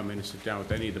 Michelle will come in and sit down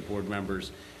with any of the board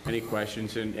members. Any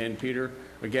questions? And Peter,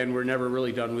 again, we're never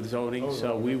really done with zoning,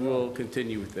 so we will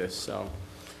continue with this, so.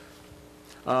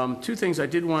 2 things I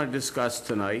did want to discuss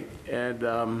tonight, and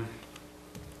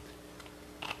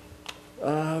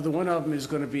the one of them is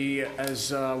going to be,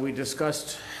 as we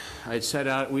discussed, we'd sent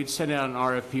out an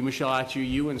RFP. Michelle, actually,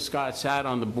 you and Scott sat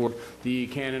on the board, the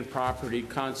Cannon Property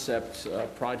Concept,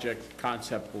 Project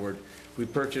Concept Board. We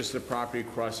purchased the property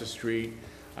across the street.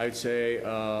 I'd say,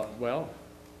 a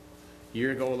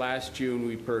year ago last June,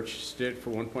 we purchased it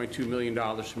for $1.2 million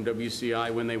from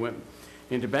WCI when they went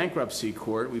into bankruptcy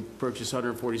court. We purchased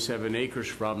 147 acres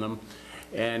from them,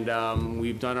 and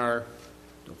we've done a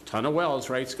ton of wells,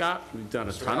 right, Scott? We've done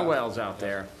a ton of wells out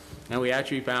there, and we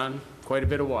actually found quite a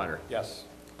bit of water. Yes.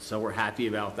 So we're happy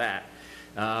about that.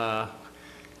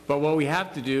 But what we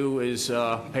have to do is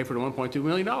pay for the $1.2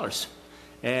 million.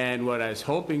 And what I was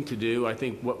hoping to do, I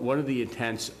think one of the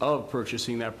intents of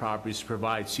purchasing that property is to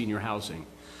provide senior housing.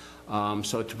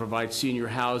 So to provide senior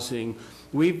housing,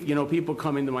 people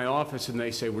come into my office and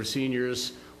they say, we're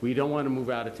seniors, we don't want to move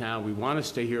out of town, we want to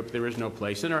stay here, but there is no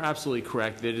place. And they're absolutely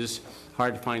correct. It is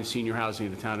hard to find senior housing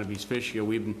in the town of East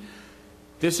Fishkill.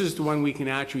 This is the one we can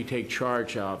actually take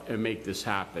charge of and make this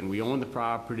happen. We own the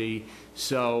property,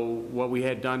 so what we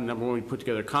had done, number one, we put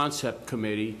together a concept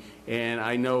committee, and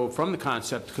I know from the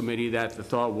concept committee that the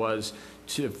thought was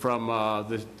from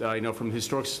the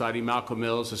Historic Society, Malcolm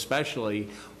Mills especially,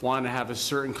 want to have a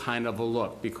certain kind of a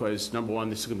look, because number one,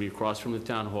 this is going to be across from the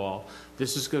town hall.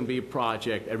 This is going to be a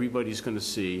project everybody's going to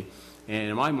see, and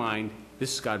in my mind,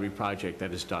 this has got to be a project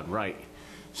that is done right.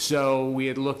 So we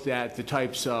had looked at the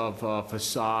types of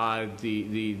facade,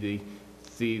 the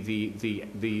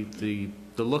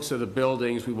looks of the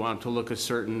buildings. We wanted to look at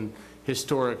certain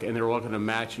historic, and they're all going to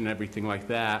match and everything like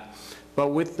that. But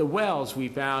with the wells, we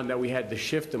found that we had to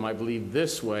shift them, I believe,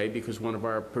 this way, because one of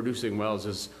our producing wells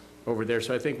is over there.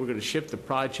 So I think we're going to shift the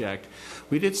project.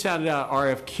 We did send out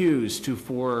RFQs to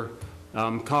 4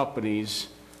 companies.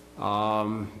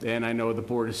 And I know the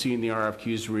board has seen the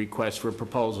RFQs request for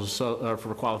proposals,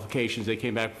 for qualifications. They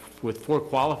came back with 4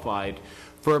 qualified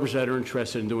firms that are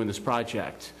interested in doing this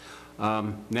project.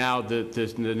 Now,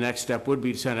 the next step would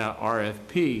be to send out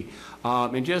RFP.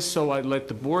 And just so I let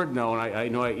the board know, and I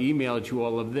know I emailed you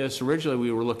all of this, originally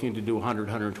we were looking to do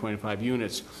 125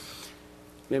 units.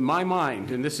 In my mind,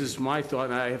 and this is my thought,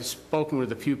 and I have spoken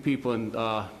with a few people in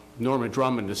Norman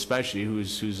Drummond especially,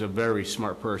 who's a very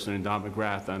smart person, and Don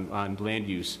McGrath on land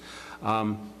use.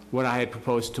 What I had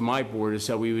proposed to my board is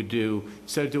that we would do,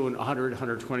 instead of doing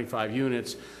 125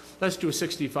 units, let's do a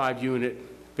 65 unit,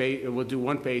 we'll do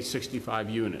one phase, 65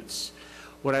 units.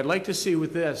 What I'd like to see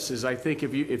with this is, I think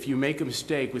if you make a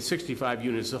mistake with 65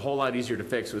 units, it's a whole lot easier to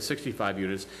fix with 65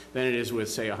 units than it is with,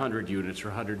 say, 100 units or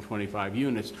 125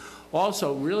 units.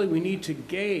 Also, really, we need to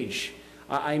gauge.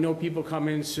 I know people come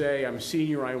in and say, I'm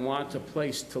senior, I want a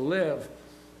place to live,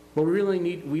 but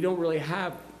we don't really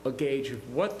have a gauge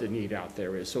of what the need out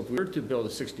there is. So if we were to build a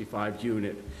 65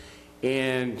 unit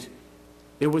and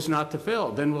it was not to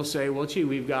fill. Then we'll say, well, gee,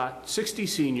 we've got 60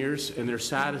 seniors and they're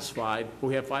satisfied, but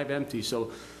we have 5 empty.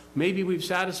 So maybe we've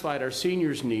satisfied our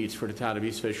seniors' needs for the town of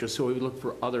East Fishkill, so we look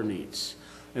for other needs.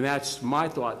 And that's my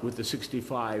thought with the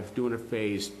 65, doing a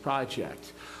phased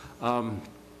project.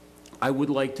 I would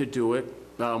like to do it.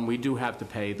 We do have to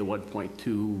pay the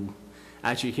 1.2,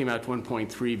 actually it came out to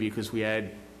 1.3 because we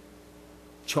had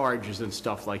charges and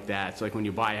stuff like that. It's like when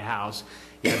you buy a house,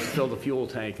 you have to fill the fuel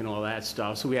tank and all that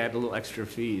stuff, so we had a little extra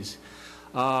fees.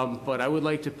 But I would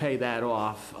like to pay that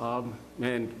off.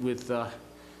 And with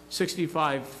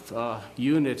 65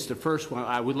 units, the first one,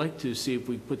 I would like to see if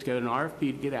we put together an RFP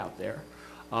to get out there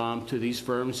to these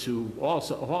firms who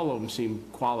also, all of them seem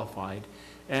qualified,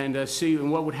 and see,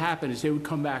 and what would happen is they would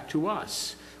come back to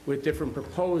us with different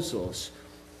proposals.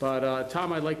 But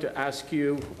Tom, I'd like to ask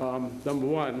you, number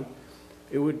one,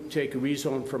 it would take a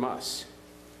rezone from us.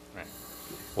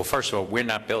 Well, first of all, we're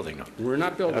not building them. We're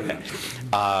not building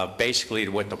them. Basically,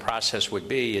 what the process would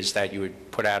be is that you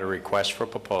would put out a request for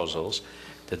proposals.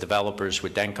 The developers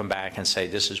would then come back and say,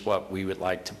 this is what we would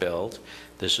like to build.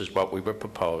 This is what we would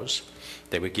propose.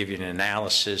 They would give you an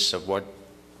analysis of what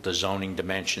the zoning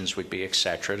dimensions would be, et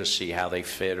cetera, to see how they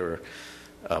fit, or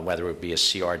whether it would be a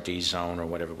CRD zone or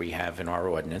whatever we have in our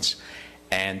ordinance.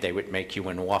 And they would make you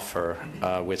an offer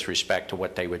with respect to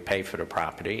what they would pay for the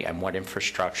property and what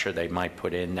infrastructure they might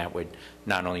put in that would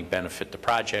not only benefit the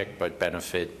project, but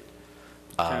benefit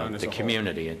the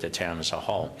community and the town as a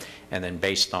whole. And then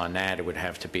based on that, it would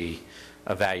have to be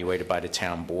evaluated by the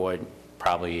town board.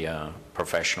 Probably a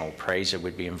professional appraiser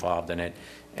would be involved in it.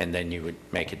 And then you would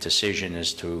make a decision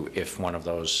as to if one of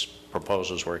those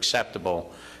proposals were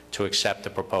acceptable, to accept the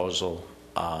proposal.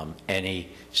 Any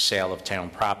sale of town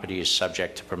property is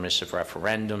subject to permissive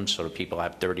referendum, so the people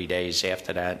have 30 days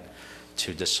after that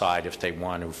to decide if they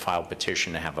want to file a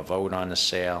petition to have a vote on the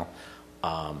sale,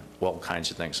 all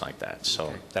kinds of things like that.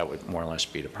 So that would more or less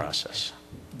be the process.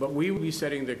 But we would be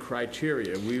setting the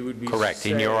criteria. We would be Correct.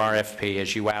 In saying, your RFP,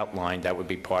 as you outlined, that would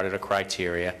be part of the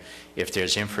criteria. If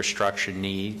there's infrastructure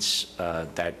needs,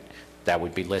 that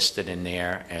would be listed in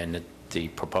there, and the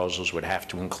proposals would have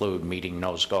to include meeting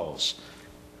those goals.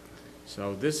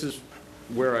 So this is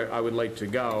where I would like to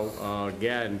go.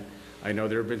 Again, I know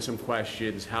there have been some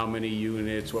questions, how many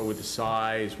units, what would the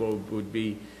size, what would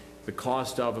be the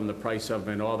cost of them, the price of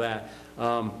them, and all that.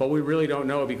 But we really don't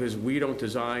know because we don't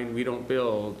design, we don't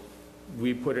build.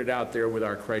 We put it out there with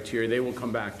our criteria. They will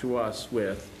come back to us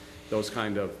with those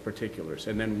kind of particulars,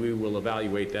 and then we will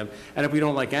evaluate them. And if we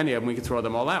don't like any of them, we can throw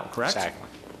them all out, correct? Exactly.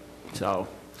 So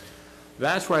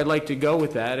that's where I'd like to go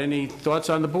with that. Any thoughts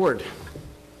on the board?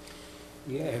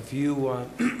 Yeah, if you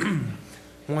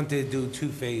wanted to do 2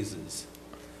 phases,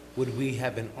 would we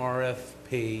have an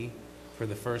RFP for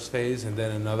the first phase and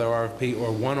then another RFP,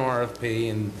 or one RFP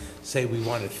and say we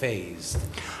want it phased?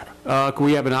 Can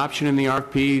we have an option in the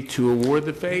RFP to award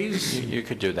the phase? You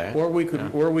could do that. Or we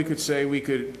could say we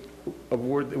could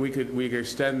award, we could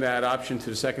extend that option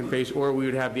to the second phase, or we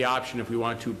would have the option if we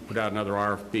want to put out another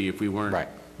RFP if we weren't. Right.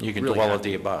 You can really do all of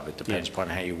happy. the above. It depends upon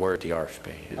how you word the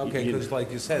RFP. Okay, because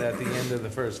like you said, at the end of the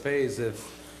first phase,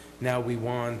 if now we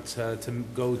want to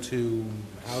go to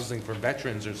housing for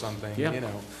veterans or something, Yeah. you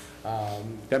know.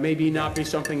 That may not be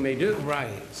something they do.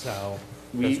 Right, so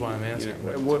that's why I'm asking.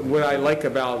 What I like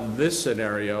about this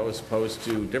scenario, as opposed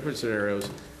to different scenarios,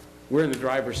 we're in the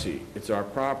driver's seat. It's our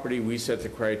property, we set the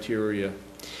criteria,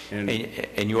 and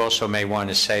And you also may want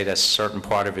to say that a certain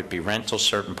part of it be rental,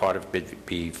 certain part of it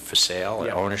be for sale,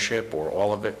 Yeah. ownership, or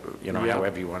all of it, you know, Yeah.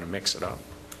 however you want to mix it up.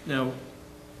 Now,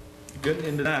 getting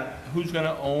into that, who's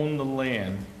gonna own the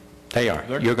land? They are.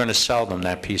 They're- You're going to sell them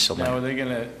that piece of Now, are land. they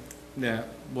gonna, yeah,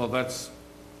 well, that's,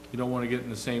 you don't wanna get in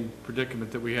the same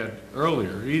predicament that we had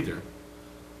earlier either,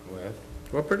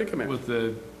 what predicament? with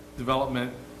the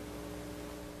development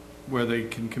where they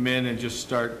can come in and just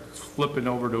start flipping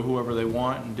over to whoever they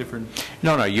want and different,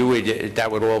 No, you would, that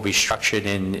would all be structured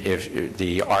in if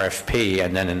the RFP,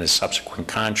 and then in the subsequent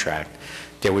contract,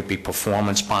 there would be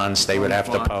performance bonds they would have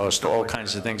to Performance bonds, post, stuff all like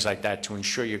kinds of things like that to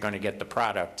ensure you're going to get the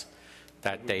product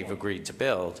that they've agreed to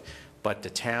build. But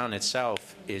the town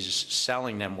itself is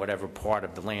selling them whatever part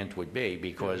of the land would be,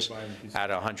 because Yeah, they're buying a piece. out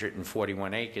of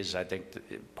 141 acres, I think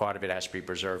part of it has to be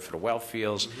preserved for the well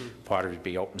fields, part of it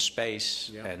be open space,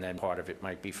 Yeah. and then part of it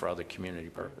might be for other community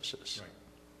purposes.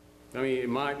 I mean, in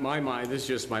my mind, this is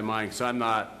just my mind, because I'm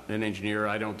not an engineer,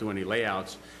 I don't do any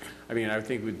layouts. I mean, I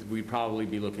think we'd probably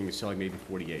be looking at selling maybe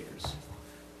 40 acres.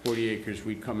 40 acres,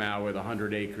 we'd come out with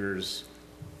 100 acres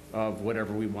of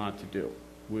whatever we want to do.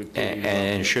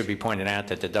 And it should be pointed out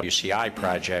that the WCI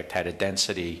project had a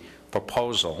density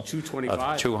proposal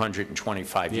 225. of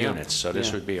 225 Yeah, units. So this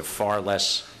yeah. would be a far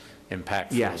less impactful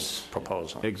Yes.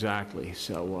 proposal. Exactly,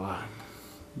 so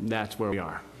that's where we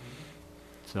are.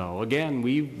 So again,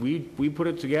 we put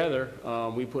it together,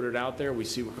 we put it out there, we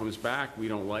see what comes back, we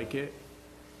don't like it,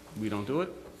 we don't do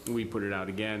it, we put it out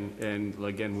again, and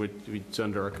again, it's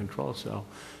under our control, so,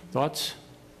 thoughts?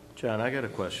 John, I got a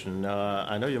question.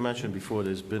 I know you mentioned before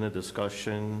there's been a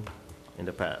discussion in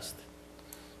the past,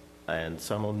 and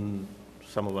some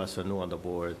of us are new on the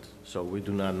board, so we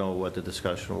do not know what the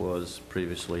discussion was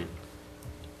previously.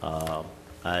 I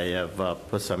have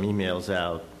put some emails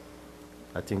out.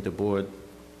 I think the board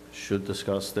should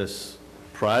discuss this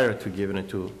prior to giving it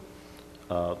to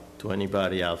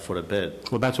anybody out for a bid.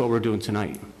 Well, that's what we're doing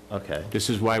tonight. Okay, This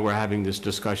is why we're having this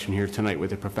discussion here tonight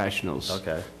with the professionals.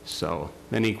 okay. So,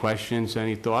 any questions,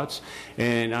 any thoughts?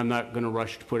 And I'm not going to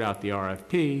rush to put out the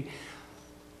RFP,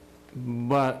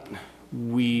 but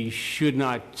we should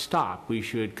not stop. We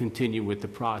should continue with the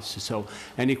process. So,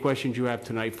 any questions you have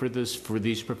tonight for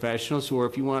these professionals, or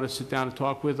if you want to sit down and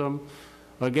talk with them,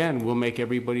 again, we'll make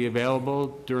everybody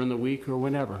available during the week or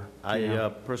whenever.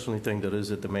 I personally think there is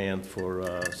a demand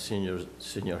for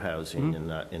senior housing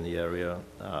in the area.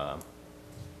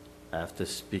 After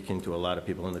speaking to a lot of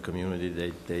people in the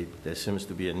community, there seems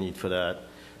to be a need for that.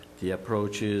 The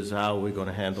approach is, how are we going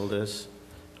to handle this?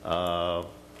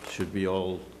 Should be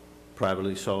all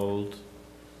privately sold?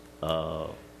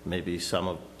 Maybe some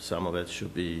of it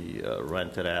should be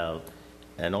rented out.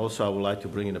 And also, I would like to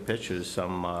bring in the pictures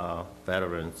some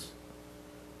veterans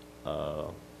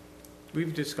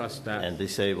We've discussed that. and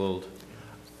disabled.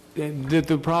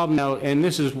 The problem now, and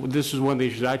this is one of the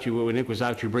issues actually, what Nick was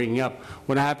actually bringing up,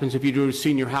 what happens if you do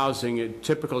senior housing,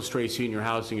 typical straight senior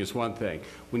housing is one thing.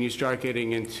 When you start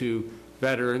getting into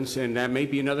veterans, and that may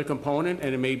be another component,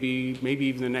 and it may be, maybe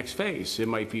even the next phase, it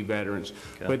might be veterans.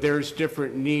 Okay. But there's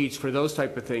different needs for those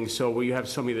type of things, so where you have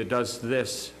somebody that does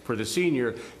this for the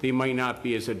senior, they might not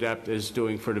be as adept as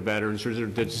doing for the veterans or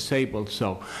the disabled,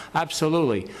 so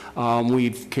absolutely.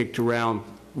 We've kicked around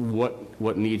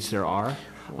what needs there are.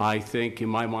 I think, in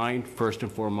my mind, first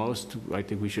and foremost, I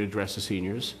think we should address the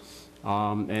seniors.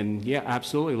 And yeah,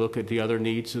 absolutely, look at the other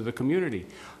needs of the community.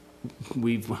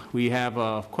 We have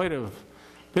quite a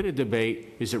bit of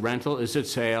debate. Is it rental? Is it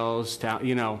sales?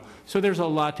 You know, so there's a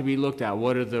lot to be looked at.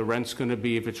 What are the rents going to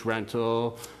be if it's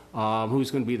rental?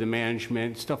 Who's going to be the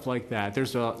management? Stuff like that.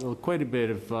 There's quite a bit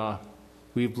of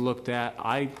we've looked at.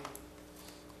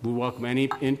 We welcome any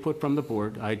input from the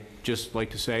board. I'd just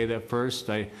like to say that first,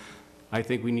 I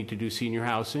think we need to do senior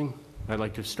housing. I'd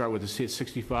like to start with a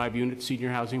 65-unit senior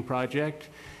housing project,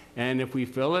 and if we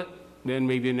fill it, then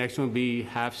maybe the next one would be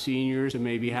half seniors and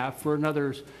maybe half for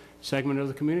another segment of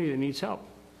the community that needs help.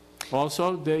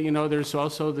 Also, there's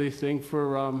also the thing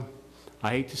for, I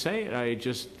hate to say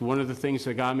it, one of the things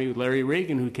that got me with Larry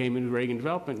Reagan, who came into Reagan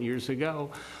Development years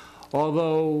ago,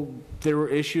 although there were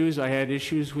issues, I had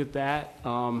issues with that,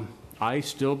 I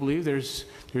still believe there's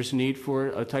a need for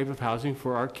a type of housing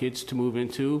for our kids to move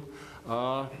into,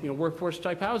 workforce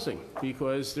type housing,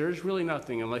 because there's really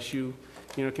nothing unless you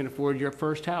can afford your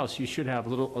first house. You should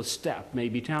have a step,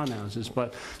 maybe townhouses,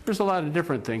 but there's a lot of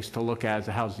different things to look at as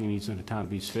the housing needs in the town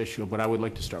of East Fishkill, but I would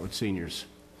like to start with seniors.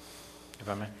 If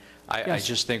I may. I Yes.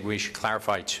 just think we should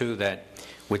clarify, too, that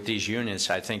with these units,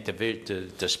 I think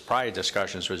the prior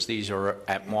discussions was these are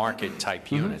at-market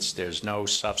type units. There's no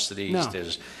subsidies. No.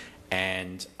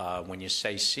 And when you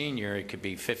say senior, it could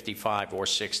be 55 or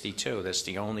 62. That's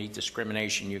the only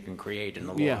discrimination you can create in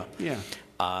the law. Yeah.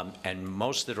 And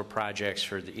most of the projects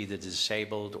for either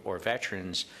disabled or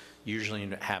veterans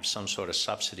usually have some sort of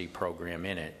subsidy program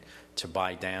in it to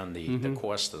buy down the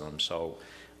cost of them. So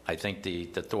I think the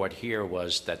thought here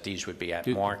was that these would be at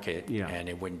market, yeah. and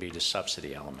it wouldn't be the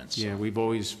subsidy elements. Yeah, we've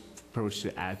always approached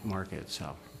it at market,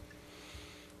 so.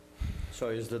 So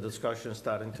is the discussion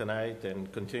starting tonight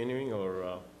and continuing, or? how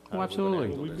are we gonna absolutely.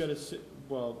 handle We've this? got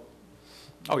to,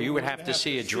 Oh, you would have to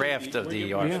see a draft of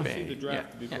the RFP. We're going to see the draft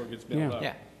Yeah, before it gets Yeah. mailed out.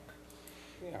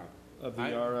 Yeah. Of the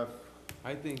I- RF.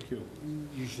 I think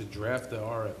you should draft the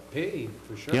RFP,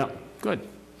 for sure. Yeah, good.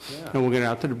 Yeah. And we'll get it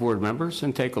out to the board members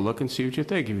and take a look and see what you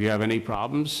think. If you have any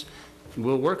problems,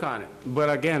 we'll work on it. But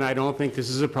again, I don't think this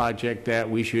is a project that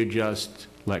we should just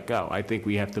let go. I think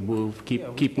we have to move,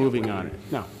 keep moving on it.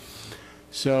 No.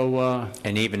 So,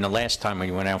 And even the last time when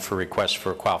you went out for requests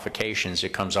for qualifications, it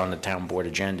comes on the town board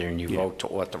agenda, and you Yeah. vote to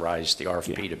authorize the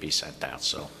RFP Yeah. to be sent out,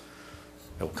 so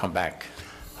it'll come back.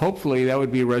 hopefully, that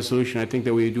would be a resolution, I think,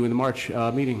 that we would do in the March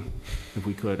meeting, if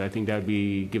we could. I think that would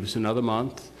be, give us another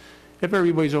month. If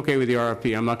everybody's okay with the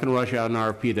RFP, I'm not going to rush out an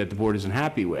RFP that the board isn't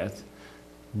happy with,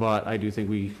 but I do think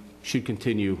we should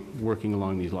continue working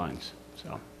along these lines,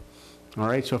 so. All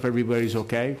right, so if everybody's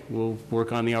okay, we'll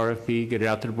work on the RFP, get it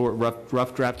out to the board,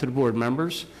 rough draft to the board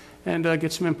members, and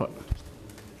get some input.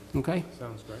 Okay?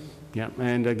 Sounds great. Yeah,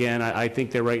 and again, I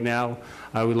think that right now,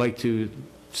 I would like to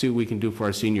see what we can do for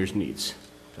our seniors' needs.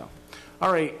 So,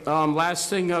 all right, last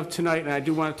thing of tonight, and I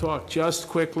do want to talk just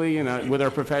quickly and with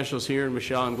our professionals here, and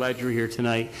Michelle, I'm glad you're here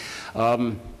tonight.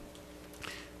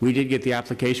 We did get the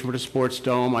application for the sports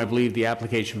dome. I believe the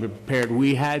application was prepared.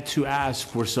 We had to ask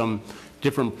for some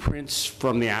different prints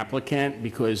from the applicant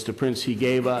because the prints he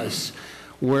gave us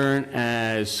weren't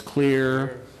as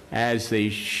clear as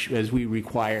we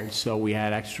required, so we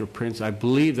had extra prints. I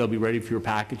believe they'll be ready for your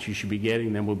package. You should be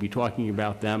getting them. We'll be talking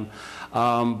about them.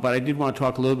 But I did want to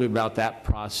talk a little bit about that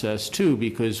process too,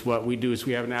 because what we do is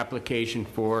we have an application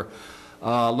for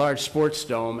a large sports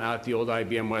dome out at the old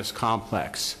IBM West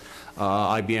complex.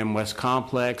 IBM West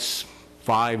complex,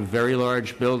 5 very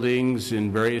large buildings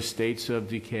in various states of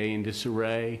decay and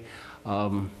disarray.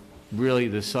 Really,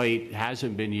 the site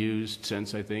hasn't been used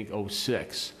since, I think,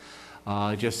 '06.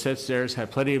 It just sits there. It's had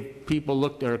plenty of people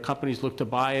look, or companies look to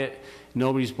buy it.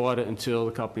 Nobody's bought it until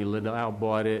the company Liddell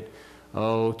bought it.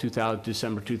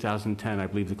 December 2010, I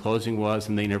believe the closing was,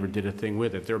 and they never did a thing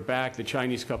with it. They're back. The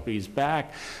Chinese company is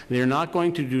back. They're not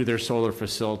going to do their solar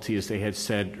facility as they had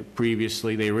said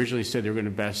previously. They originally said they were going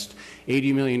to invest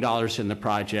 $80 million in the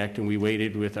project, and we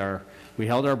waited we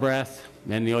held our breath,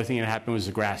 and the only thing that happened was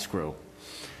the grass grew.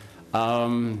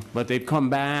 But they've come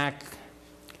back.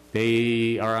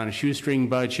 They are on a shoestring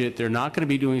budget. They're not going to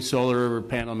be doing solar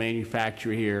panel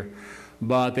manufacture here,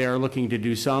 but they are looking to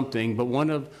do something. But one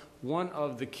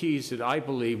of the keys that I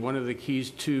believe, one of the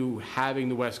keys to having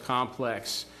the West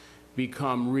Complex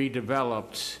become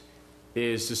redeveloped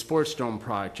is the Sports Dome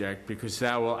project, because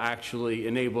that will actually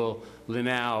enable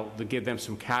Linnell to give them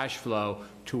some cash flow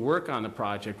to work on the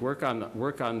project, work on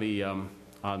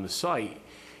the site.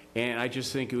 And I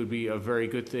just think it would be a very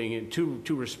good thing in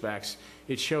two respects.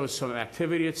 It shows some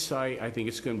activity at site. I think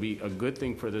it's going to be a good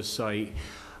thing for the site.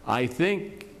 I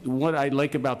think what I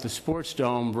like about the Sports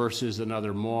Dome versus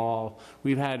another mall,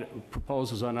 we've had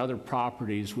proposals on other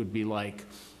properties would be like,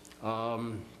 I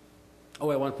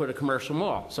want to put a commercial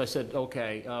mall. So I said,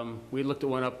 okay, we looked at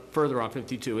one up further on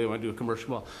 52, we want to do a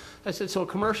commercial mall. I said, so a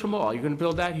commercial mall, you're going to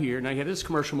build that here. Now you have this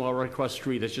commercial mall right across the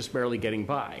street that's just barely getting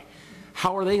by.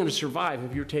 How are they going to survive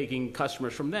if you're taking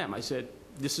customers from them? I said,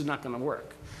 this is not going to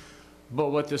work. But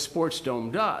what the Sports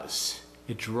Dome does,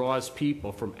 it draws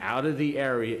people from out of the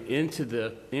area into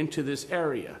this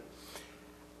area.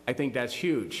 I think that's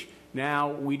huge.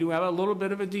 Now, we do have a little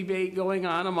bit of a debate going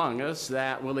on among us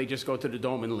that will they just go to the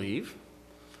Dome and leave?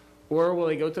 Or will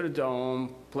they go to the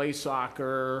Dome, play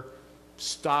soccer,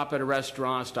 stop at a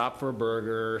restaurant, stop for a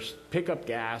burger, pick up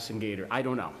gas and Gator? I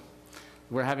don't know.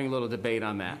 We're having a little debate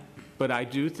on that. But I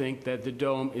do think that the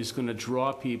Dome is going to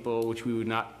draw people, which we would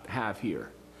not have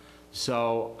here.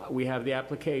 So we have the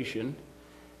application,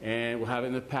 and we'll have it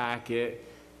in the packet.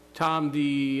 Tom,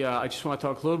 I just want to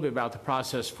talk a little bit about the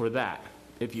process for that,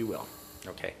 if you will.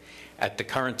 Okay. At the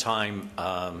current time,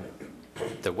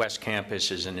 the West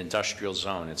Campus is an industrial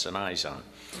zone. It's an I zone.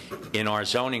 In our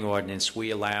zoning ordinance,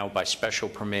 we allow by special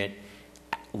permit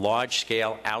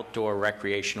large-scale outdoor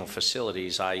recreational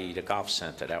facilities, i.e. the golf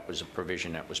center. That was a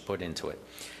provision that was put into it.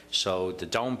 So the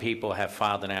Dome people have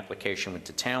filed an application with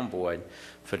the town board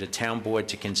for the town board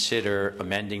to consider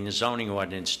amending the zoning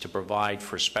ordinance to provide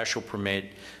for special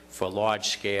permit for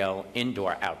large-scale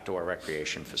indoor-outdoor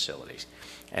recreation facilities.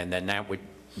 And then that would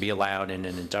be allowed in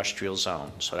an industrial zone.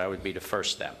 So that would be the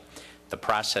first step. The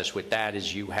process with that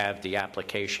is you have the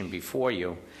application before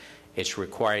you. It's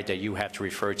required that you have to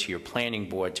refer to your planning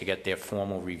board to get their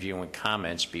formal review and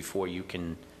comments before you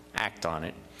can act on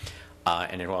it.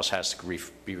 And it also has to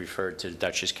be referred to the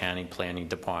Dutchess County Planning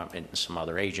Department and some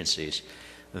other agencies.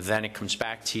 Then it comes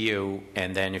back to you,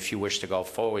 and then if you wish to go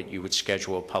forward, you would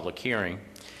schedule a public hearing,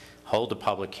 hold a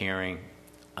public hearing.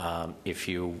 If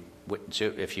you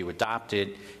adopt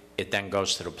it, it then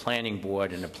goes to the planning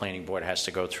board, and the planning board has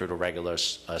to go through the regular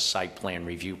site plan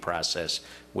review process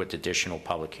with additional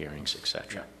public hearings, et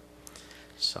cetera.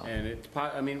 So.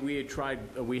 And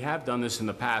we have done this in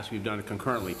the past. We've done it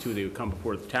concurrently too. They would come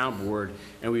before the town board,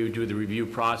 and we would do the review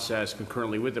process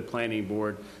concurrently with the planning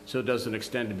board, so it doesn't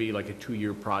extend to be like a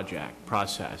 2-year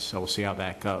process. So we'll see how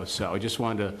that goes. So I just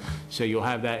wanted to say you'll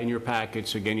have that in your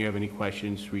packets. Again, you have any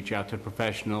questions, reach out to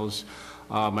professionals.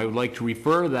 I would like to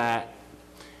refer that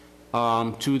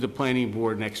to the planning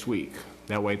board next week.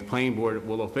 That way the planning board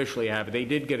will officially have it. They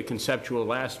did get a conceptual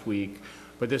last week,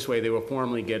 but this way they will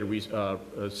formally get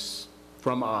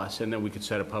from us, and then we could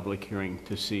set a public hearing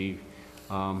to see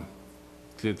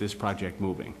get this project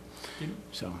moving.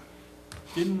 So,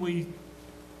 Didn't we,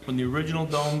 when the original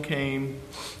dome came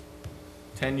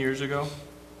 10 years ago?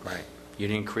 Right. You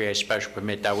didn't create a special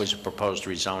permit, that was a proposed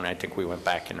rezone, I think we went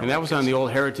back in. and that was on the old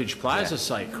Heritage Plaza Yeah.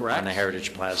 site, correct? On the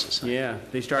Heritage Plaza site. Yeah,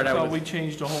 they I started out thought with... we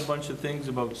changed a whole bunch of things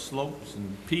about slopes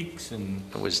and peaks and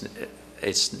It was,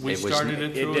 it's, we it was. started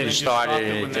it through and then just started stopped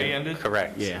it and when they didn't- ended?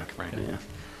 Correct. Yeah, Right. yeah.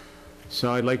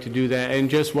 So I'd like to do that. And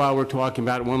just while we're talking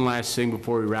about it, one last thing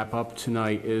before we wrap up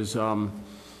tonight is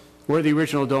where the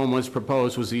original dome was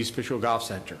proposed was the East Fishkill Golf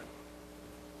Center.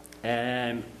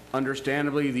 And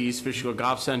understandably, the East Fishkill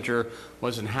Golf Center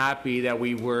wasn't happy that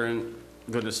we weren't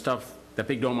going to stuff that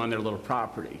big dome on their little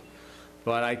property.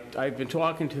 But I've been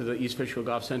talking to the East Fishkill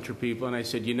Golf Center people, and I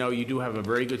said, you know, you do have a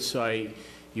very good site.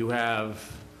 You have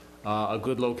a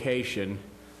good location.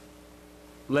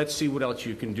 Let's see what else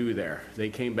you can do there. They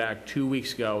came back 2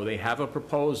 weeks ago. They have a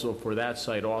proposal for that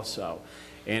site also,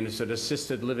 and it's an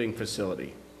assisted living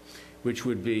facility, which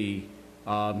would be,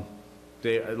 a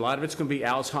lot of it's going to be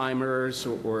Alzheimer's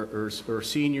or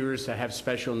seniors that have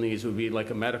special needs. It would be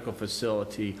like a medical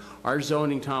facility. Our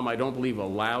zoning, Tom, I don't believe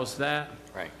allows that.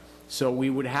 Right. So we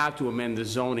would have to amend the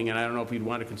zoning, and I don't know if you'd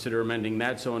want to consider amending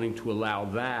that zoning to allow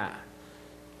that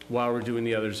while we're doing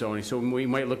the other zoning. So we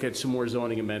might look at some more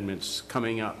zoning amendments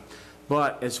coming up.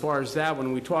 But as far as that,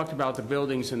 when we talked about the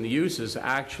buildings and the uses,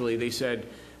 actually, they said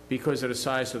because of the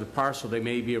size of the parcel, they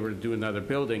may be able to do another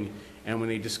building. And when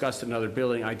they discussed another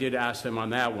building, I did ask them on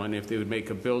that one if they would make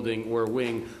a building or a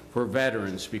wing for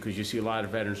veterans, because you see a lot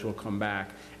of veterans will come back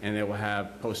and they will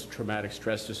have post-traumatic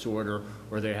stress disorder,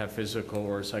 or they have physical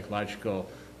or psychological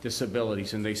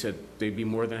disabilities, and they said they'd be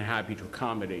more than happy to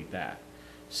accommodate that.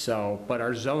 So, but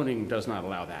our zoning does not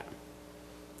allow that.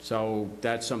 So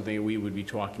that's something we would be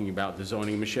talking about, the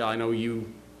zoning. Michelle, I know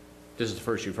this is the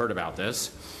first you've heard about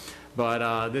this,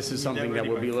 but this is something that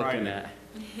we'll be looking at.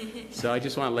 So I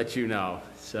just want to let you know.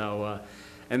 So,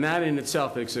 and that in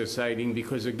itself is exciting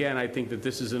because, again, I think that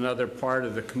this is another part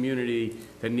of the community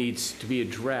that needs to be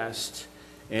addressed.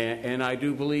 And I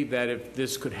do believe that if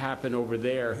this could happen over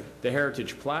there, the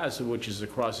Heritage Plaza, which is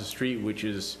across the street, which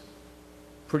is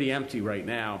pretty empty right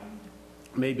now,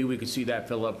 maybe we could see that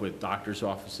fill up with doctor's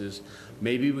offices.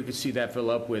 Maybe we could see that fill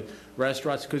up with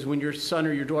restaurants, because when your son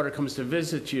or your daughter comes to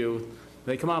visit you,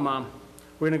 they come on, Mom,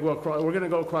 we're going to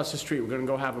go across the street. We're going to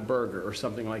go have a burger or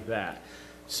something like that.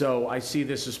 So I see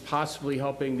this as possibly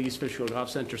helping the East Fishkill Golf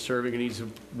Center serving the needs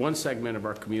of one segment of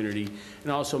our community,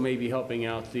 and also maybe helping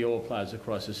out the old plaza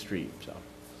across the street. So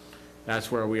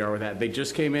that's where we are with that. They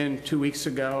just came in 2 weeks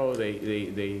ago.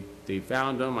 They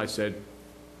found them. I said,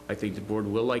 I think the board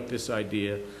will like this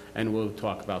idea, and we'll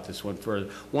talk about this one further.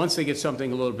 Once they get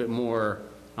something a little bit more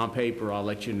on paper, I'll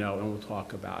let you know, and we'll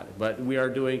talk about it. But we are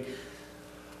doing,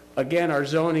 again, our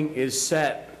zoning is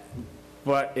set,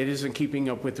 but it isn't keeping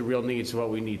up with the real needs of what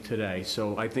we need today.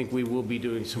 So I think we will be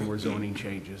doing some more zoning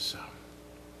changes. So,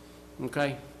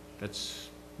 okay, that's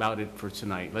about it for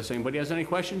tonight. Unless anybody has any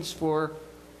questions for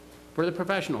the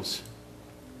professionals.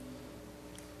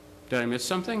 Did I miss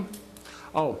something?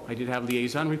 Oh, I did have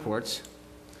liaison reports,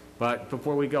 but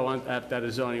before we go on at that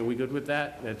zoning, are we good with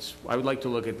that? I would like to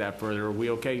look at that further. Are we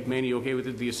okay? Manny, you okay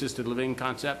with the assisted living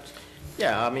concept?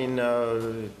 Yeah, I mean,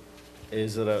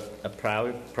 is it a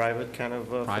private kind of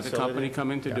Private facility? company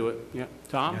come in to do it? Yeah.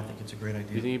 Tom? Yeah, I think it's a great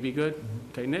idea. You think it'd be good?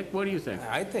 Okay, Nick, what do you think?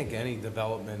 I think any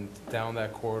development down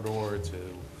that corridor to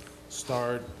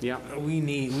start, Yeah. we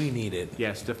need it.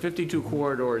 Yes, the 52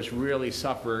 corridors really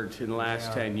suffered in the last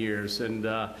Yeah. 10 years, and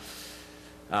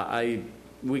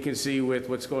we can see with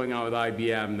what's going on with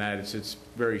IBM that it's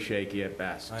very shaky at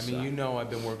best. I so. mean, you know, I've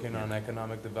been working on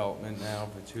economic development now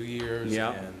for 2 years.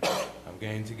 Yeah. And I'm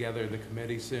getting together the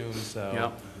committee soon, so.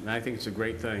 Yeah, and I think it's a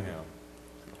great thing. you know.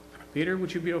 Peter,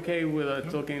 would you be okay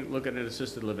with looking at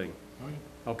assisted living?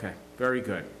 Okay, very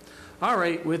good. All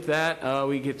right, with that,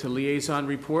 we get to liaison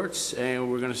reports,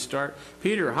 and we're going to start.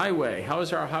 Peter, highway, how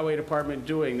is our highway department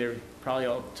doing? They probably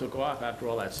all took off after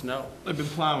all that snow. They've been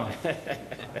plowing.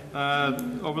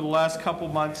 Over the last couple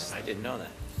months, I didn't know that.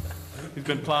 we've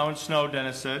been plowing snow,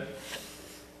 Dennis said,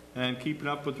 and keeping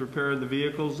up with repair of the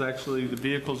vehicles. Actually, the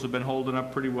vehicles have been holding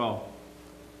up pretty well.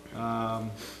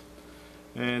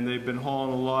 And they've been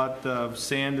hauling a lot of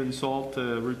sand and salt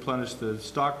to replenish the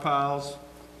stockpiles.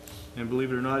 And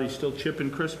believe it or not, he's still chipping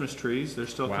Christmas trees. They're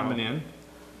still Wow. coming in.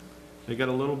 They got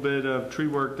a little bit of tree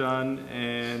work done,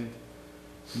 and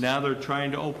now they're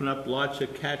trying to open up lots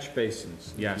of catch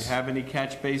basins. Yes. If you have any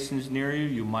catch basins near you,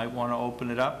 you might want to open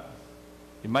it up.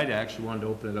 You might actually want to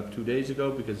open it up 2 days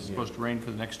ago because it's supposed to rain for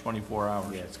the next 24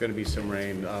 hours. Yeah, it's going to be some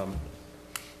rain.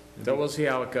 So we'll see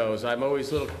how it goes. I'm always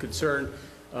a little concerned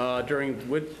during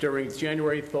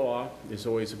January thaw is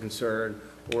always a concern,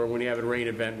 or when you have a rain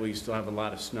event, we still have a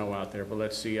lot of snow out there. But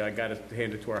let's see, I got to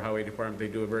hand it to our highway department. They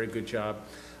do a very good job.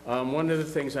 One of the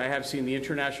things I have seen, the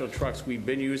international trucks we've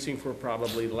been using for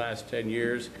probably the last 10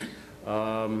 years,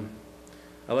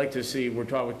 I like to see, we're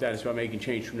talking with Dennis about making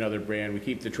change to another brand. We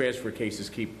keep, the transfer cases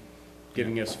keep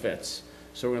giving us fits.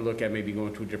 So we're going to look at maybe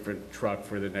going to a different truck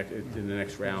for the next, in the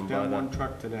next round. He's down but, one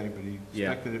truck today, but he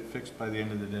yeah. expected it fixed by the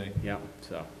end of the day. Yeah,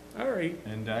 so, all right.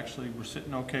 And actually, we're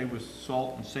sitting okay with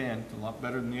salt and sand, a lot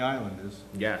better than the island is.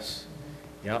 Yes,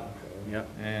 yep, yep.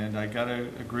 And I gotta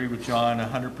agree with John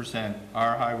 100%.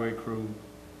 Our highway crew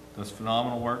does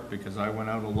phenomenal work because I went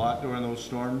out a lot during those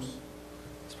storms.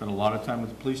 Spent a lot of time with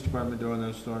the police department during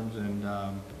those storms, and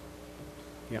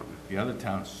Yeah, the other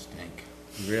towns stink.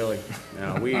 really.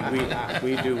 No, we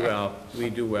do well. We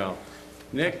do well.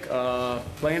 Nick,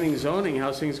 planning zoning,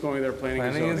 how's things going there, planning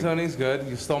and Planning and zoning? zoning's good.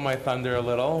 You stole my thunder a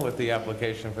little with the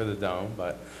application for the dome,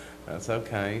 but that's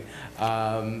okay.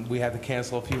 We had to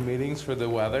cancel a few meetings for the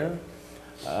weather,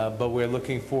 but we're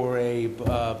looking for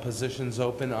positions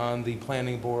open on the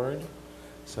planning board.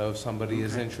 So if somebody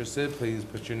is interested, please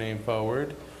put your name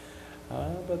forward.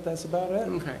 But that's about it.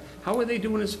 Okay. How are they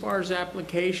doing as far as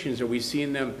applications? Are we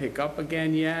seeing them pick up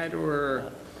again yet, or?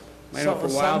 I know for a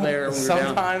while there, we were down.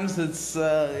 Sometimes it's,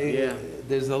 Yeah.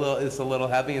 it's a little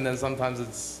heavy, and then sometimes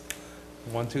it's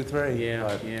 1, 2, 3. Yeah,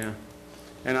 but- yeah.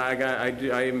 And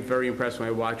I am very impressed when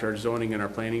I watch our zoning and our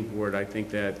planning board. I think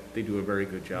that they do a very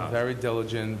good job. Very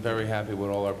diligent, very happy with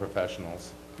all our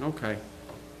professionals. Okay.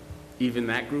 Even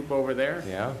that group over there?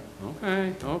 Yeah?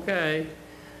 Okay, okay.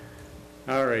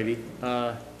 All righty.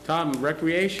 Tom,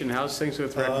 recreation, how's things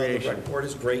with The recreation? rec board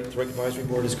is great. The rec advisory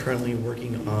board is currently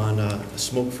working on a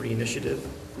smoke-free initiative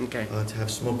Okay, to have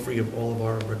smoke-free of all of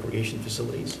our recreation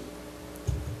facilities,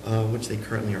 which they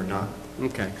currently are not.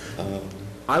 okay. Um,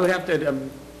 I would have to,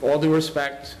 all due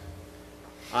respect,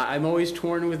 I'm always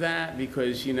torn with that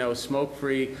because, you know,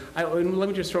 smoke-free, and let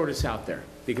me just throw this out there,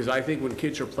 because I think when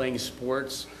kids are playing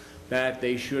sports, that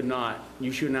you should not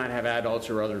have adults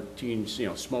or other teens, you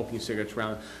know, smoking cigarettes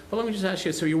around. But let me just ask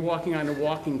you, so you're walking on a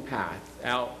walking path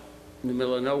out in the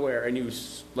middle of nowhere, and you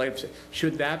light up,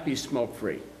 should that be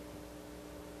smoke-free?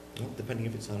 well, depending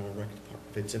if it's on our rec department,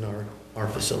 if it's in our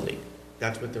facility.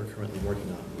 That's what they're currently working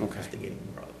on, Okay. investigating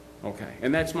more of. Okay,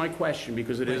 and that's my question,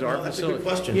 because it is Right, our well, that's a facility. good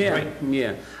question, Yeah, right.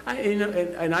 yeah.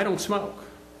 And I don't smoke.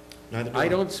 Neither do I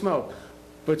don't smoke.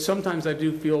 But sometimes I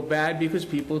do feel bad because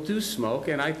people do smoke,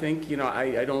 and I think, you know,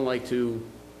 I don't like to,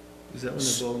 Is that when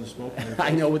they're blowing the smoke? in their I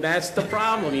face? know that's the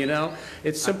problem, you know?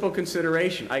 It's simple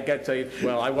consideration. I got to tell you,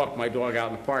 well, I walk my dog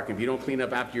out in the park. If you don't clean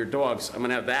up after your dogs, I'm going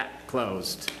to have that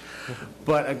closed.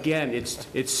 But again,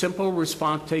 it's simple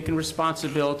taking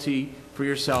responsibility for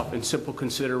yourself and simple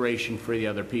consideration for the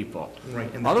other people. Right.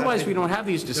 and there have Otherwise, we been- don't have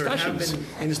these discussions. There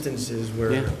have been instances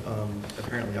where, Yeah.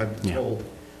 apparently, I've been Yeah. told,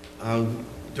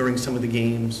 during some of the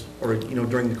games, or, you know,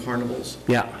 during the carnivals,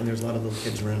 Yeah, and there's a lot of little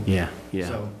kids around. yeah, yeah.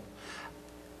 So,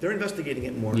 they're investigating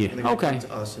it more. Yeah, And they're going to okay. come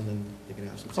to us, and then they can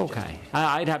have some suggestions. Okay,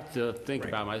 I'd have to think Right.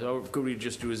 about myself, could we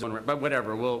just do his own, but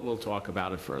whatever, we'll talk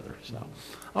about it further, so.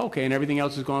 Okay, and everything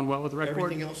else is going well with the rec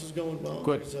board? Everything else is going well.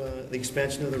 Good. There's the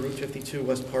expansion of the Route 52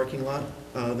 West parking lot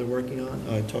they're working on.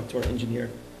 I talked to our engineer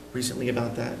recently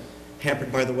about that,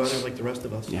 hampered by the weather like the rest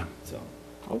of us. Yeah. So,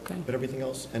 Okay, but everything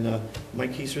else, and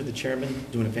Mike Kieser, the chairman,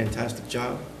 doing a fantastic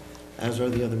job, as are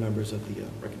the other members of the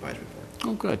rec advisory board.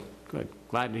 oh, good, good,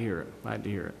 glad to hear it, glad to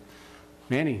hear it.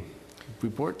 Manny,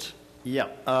 reports? Yeah,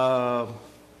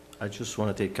 I just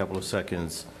want to take a couple of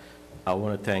seconds. I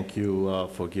want to thank you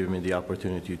for giving me the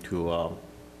opportunity to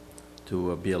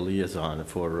be a liaison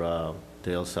for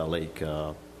the El Sal Lake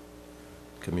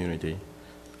community.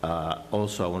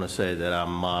 Also, I want to say that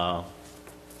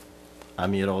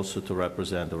I'm here also to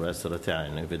represent the rest of the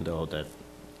town, even though that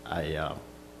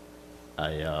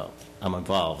I'm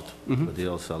involved with the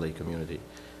El Sal Lake community.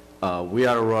 We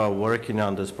are working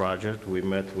on this project. We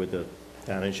met with the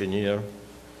town engineer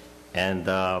and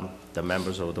the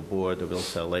members of the board of El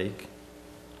Sal Lake.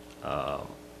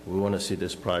 We want to see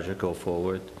this project go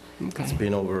forward. It's Okay,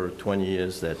 been over 20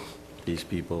 years that these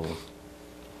people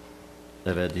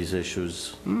have had these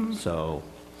issues, so,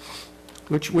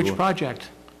 which project?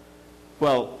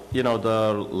 well, you know,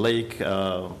 the lake,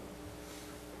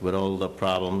 with all the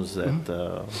problems that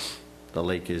the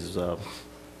lake is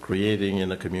creating in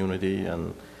the community,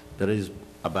 and there is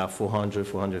about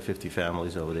 450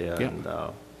 families over there. Yeah.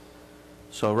 And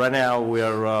so right now, we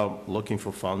are looking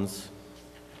for funds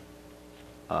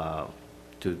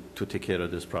to take care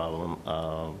of this problem.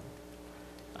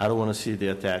 I don't want to see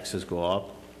their taxes go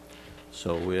up.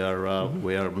 So we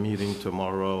are meeting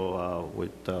tomorrow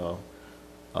with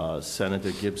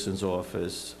Senator Gibson's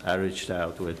office. I reached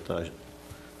out with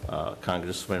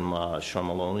Congressman Sean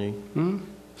Maloney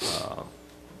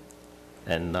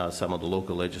and some of the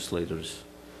local legislators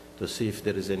to see if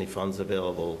there is any funds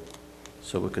available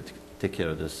so we could take care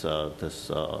of this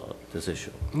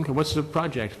issue. Okay, what's the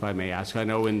project, if I may ask? I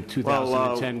know in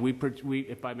 2010,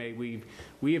 if I may,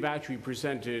 we have actually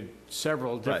presented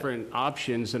several different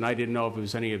options, and I didn't know if it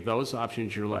was any of those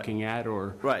options you're looking at,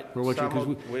 or Right. or what you, Some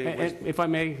of- 'cause we- and if I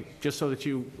may, just so that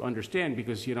you understand,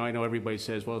 because, you know, I know everybody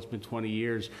says, well, it's been 20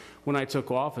 years. When I took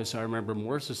office, I remember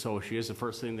Morse Associates, the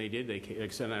first thing they did, they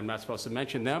said, I'm not supposed to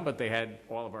mention them, but they had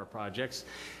all of our projects.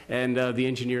 And the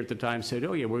engineer at the time said,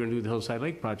 oh, yeah, we're going to do the Hillside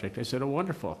Lake project. I said, oh,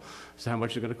 wonderful. So how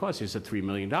much is it going to cost? He said, $3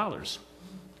 million.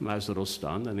 And I was a little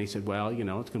stunned, and they said, well, you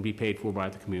know, it's going to be paid for by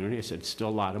the community. I said, it's still a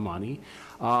lot of money.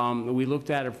 We looked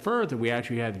at it further. We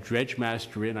actually had the dredge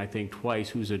master in, I think, twice,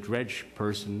 who's a dredge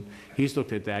person. He's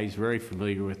looked at that. He's very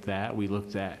familiar with that. We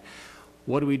looked at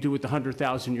what do we do with the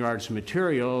 100,000 yards of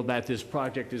material that this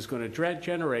project is going to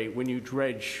generate when you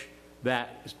dredge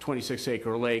that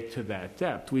 26-acre lake to that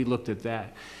depth. We looked at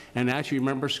that. And actually,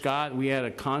 remember, Scott, we had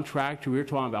a contractor. We were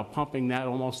talking about pumping that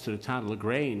almost to the town of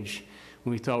LaGrange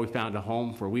when we thought we found a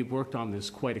home for. We've worked on this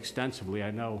quite extensively.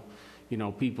 I know, you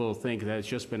know, people think that it's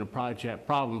just been a project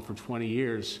problem for 20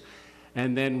 years.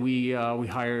 And then we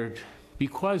hired,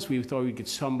 because we thought we'd get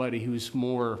somebody who's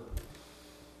more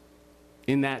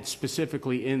in that,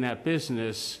 specifically in that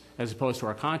business, as opposed to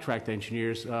our contract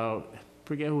engineers.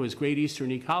 Forget who was Great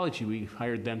Eastern Ecology. We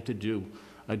hired them to do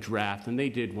a draft, and they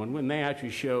did one. When they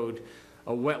actually showed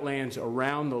wetlands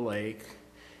around the lake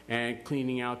and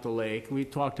cleaning out the lake. We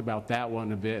talked about that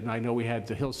one a bit, and I know we had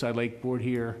the Hillside Lake Board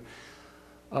here.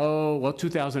 Oh, well,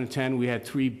 2010, we had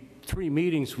three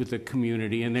meetings with the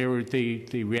community, and they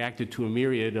reacted to a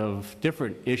myriad of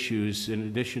different issues in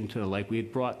addition to the lake. We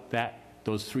had brought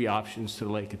those three options to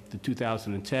the lake at the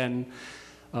 2010.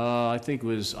 I think it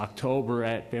was October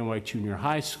at Van Wyck Junior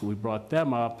High School. We brought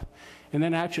them up. And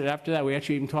then actually, after that, we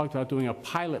actually even talked about doing a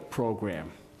pilot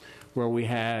program where we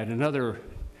had another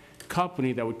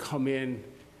company that would come in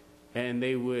and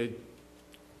they would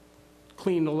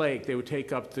clean the lake. They would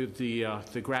take up the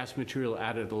grass material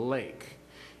out of the lake.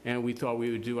 And we thought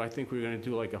we would do, I think we were going to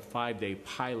do like a 5-day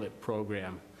pilot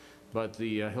program. But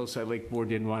the Hillside Lake Board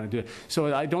didn't want to do it.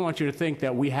 So I don't want you to think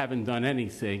that we haven't done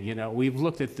anything. You know, we've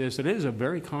looked at this. It is a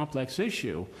very complex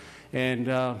issue. And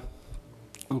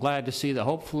I'm glad to see that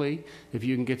hopefully, if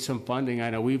you can get some funding, I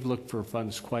know we've looked for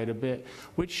funds quite a bit.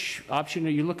 Which option are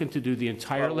you looking to do, the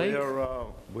entire lake?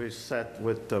 We sat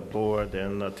with the board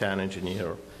and the town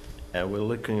engineer, and we're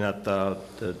looking at the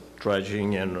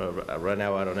dredging, and right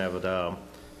now I don't have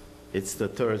it's the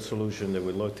third solution that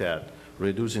we looked at,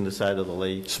 reducing the size of the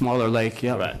lake. Smaller lake,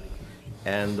 yeah. Right.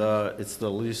 And it's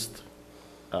the least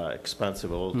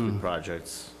expensive of all three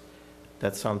projects.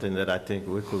 That's something that I think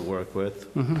we could work with.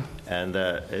 And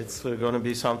it's going to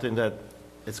be something that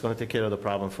it's going to take care of the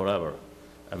problem forever.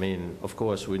 I mean, of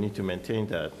course, we need to maintain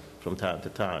that from time to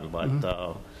time, but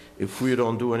if we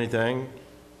don't do anything,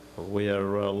 we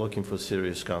are looking for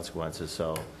serious consequences.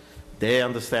 So they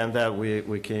understand that.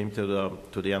 We came to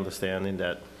the understanding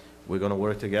that we're going to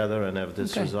work together and have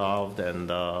this resolved.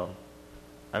 And I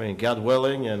mean, God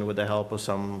willing, and with the help of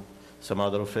some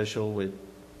other official, we'll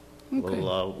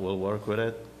work with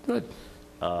it. Good.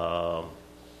 I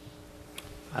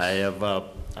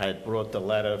brought the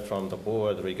letter from the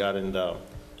board regarding the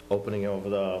opening of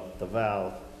the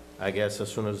valve. I guess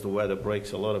as soon as the weather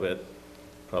breaks a little bit,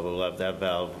 probably we'll have that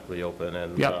valve reopen,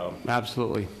 and Yep,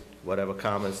 absolutely. whatever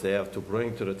comments they have to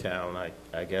bring to the town,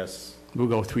 I guess We'll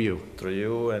go through you. through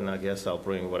you, and I guess I'll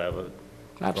bring whatever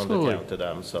from Absolutely. the town to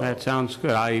them. So That sounds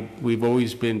good. We've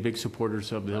always been big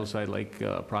supporters of the Hillside Lake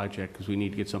project because we need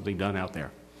to get something done out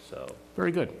there. so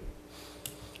Very good.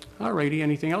 All righty,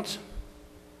 anything else?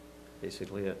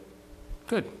 basically it.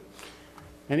 Good.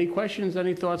 Any questions,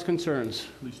 any thoughts, concerns?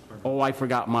 Oh, I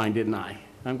forgot mine, didn't I?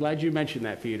 I'm glad you mentioned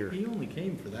that, Peter. He only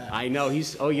came for that. I know,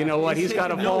 you know what, he's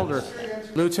got a folder.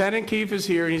 Lieutenant Keefe is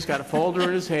here, and he's got a folder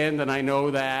in his hand, and I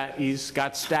know that he's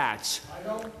got stats.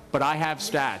 But I have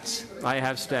stats.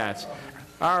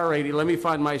 All righty, let me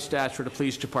find my stats for the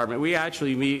police department. We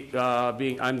actually meet,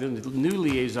 I'm the new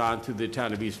liaison to the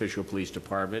town of East Fishkill Police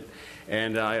Department,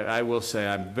 and I will say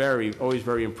I'm always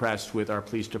very impressed with our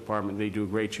police department. They do a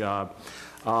great job.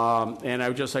 And I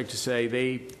would just like to say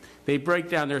they break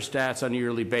down their stats on a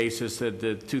yearly basis, the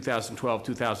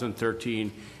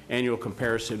 2012-2013 annual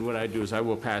comparison. What I do is I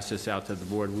will pass this out to the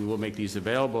board. We will make these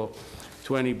available.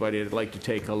 to anybody that'd like to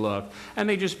take a look. And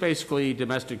they just basically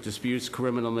domestic disputes,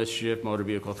 criminal mischief, motor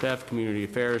vehicle theft, community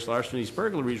affairs, larcenies,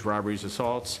 burglaries, robberies,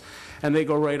 assaults, and they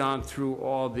go right on through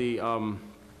all the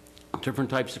different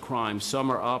types of crimes.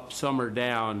 Some are up, some are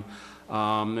down.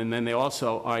 And then they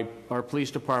also, our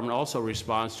police department also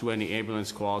responds to any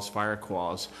ambulance calls, fire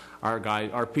calls.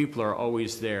 Our people are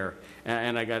always there.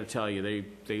 And I got to tell you,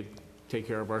 they take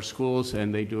care of our schools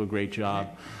and they do a great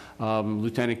job.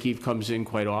 Lieutenant Keefe comes in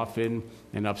quite often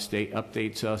and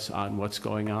updates us on what's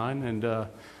going on, and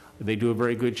they do a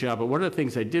very good job. But one of the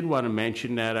things I did want to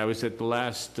mention, that I was at the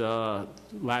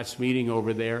last meeting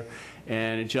over there,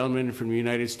 and a gentleman from the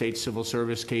United States Civil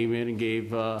Service came in and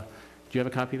gave, do you have a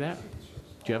copy of that?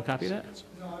 Do you have a copy of that?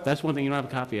 That's one thing you don't have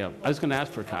a copy of. I was going to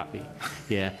ask for a copy.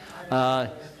 Yeah.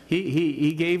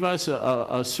 He gave us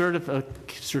a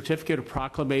certificate of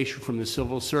proclamation from the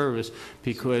Civil Service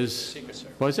because... Secret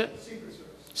Service. Was it?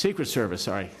 Secret Service,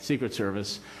 sorry. Secret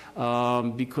Service.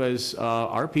 Because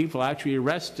our people actually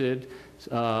arrested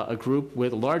a group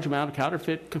with a large amount of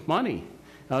counterfeit money.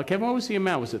 Kevin, what was the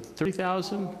amount? Was it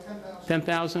 30,000?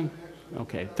 10,000?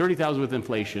 Okay, 30,000 with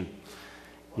inflation.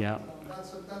 Yeah.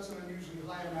 That's an unusually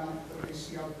high amount that we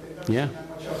see out there. Yeah. Not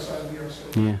much outside of New York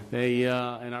City. Yeah, they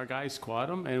and our guys caught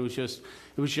them, and it was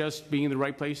just being in the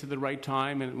right place at the right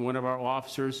time. And one of our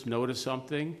officers noticed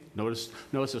something, noticed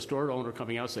a store owner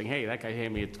coming out saying, "Hey, that guy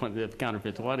handed me a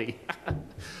counterfeit 20."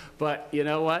 But you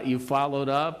know what? You followed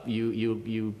up.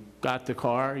 You got the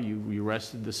car. You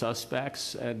arrested the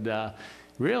suspects, and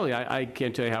really, I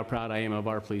can't tell you how proud I am of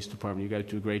our police department. You guys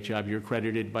do a great job. You're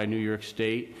accredited by New York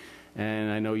State.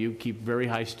 And I know you keep very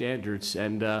high standards.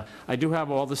 And I do have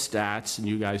all the stats, and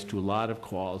you guys do a lot of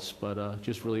calls, but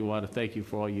just really want to thank you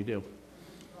for all you do.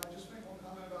 Just make one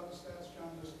comment about the stats,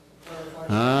 John, just to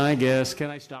clarify. I guess, can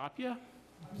I stop you?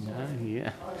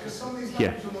 Yeah. Just some of these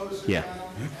Yeah. numbers you'll notice are Yeah. down,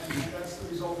 and that's the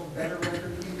result of better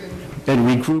record keeping.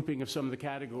 And regrouping of some of the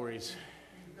categories.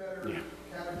 We better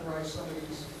categorize some of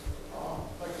these,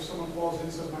 like if someone calls in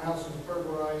and says, my house was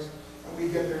burglarized, and we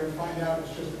get there and find out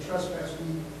it's just a trespass, we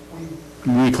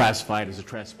Reclassified as a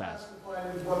trespass. classify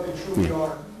it as what they truly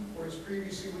are. Whereas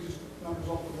previously, we just took numbers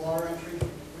off the bar entry,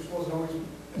 which wasn't always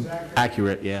as accurate.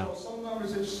 Accurate, yeah. So some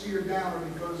numbers that you see are down are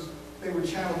because they were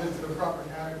channeled into the proper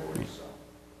categories,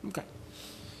 so. Okay.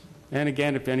 And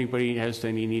again, if anybody has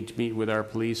any need to meet with our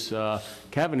police,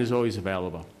 Kevin is always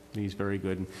available. He's very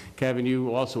good. And Kevin,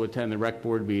 you also attend the rec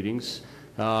board meetings.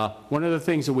 One of the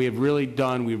things that we have really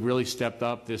done, we've really stepped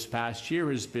up this past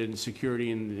year, has been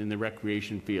security in the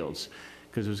recreation fields,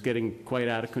 because it was getting quite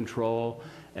out of control.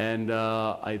 And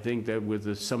I think that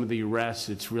with some of the arrests,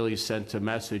 it's really sent a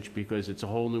message, because it's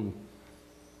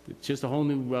just a whole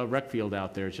new rec field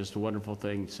out there. It's just a wonderful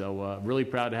thing. So really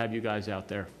proud to have you guys out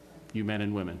there, you men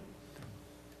and women.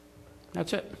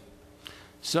 That's it.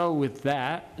 So with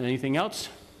that, anything else?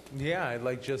 Yeah, I'd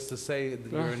like just to say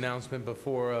that your announcement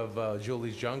before of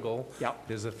Julie's Jungle. Yep.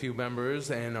 There's a few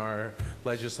members, and our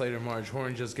legislator, Marge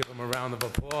Horn, just give them a round of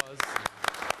applause.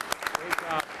 Great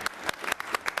job.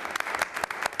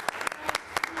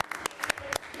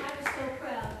 I was so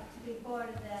proud to be part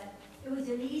of that. It was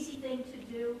an easy thing to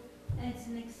do, and it's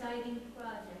an exciting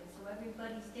project. So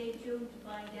everybody stay tuned to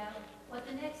find out what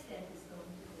the next step is going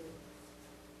to do.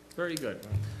 Very good.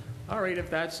 All right, if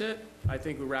that's it, I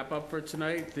think we wrap up for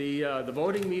tonight. The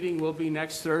voting meeting will be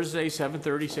next Thursday,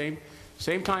 7:30,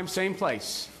 same time, same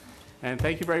place. And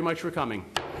thank you very much for coming.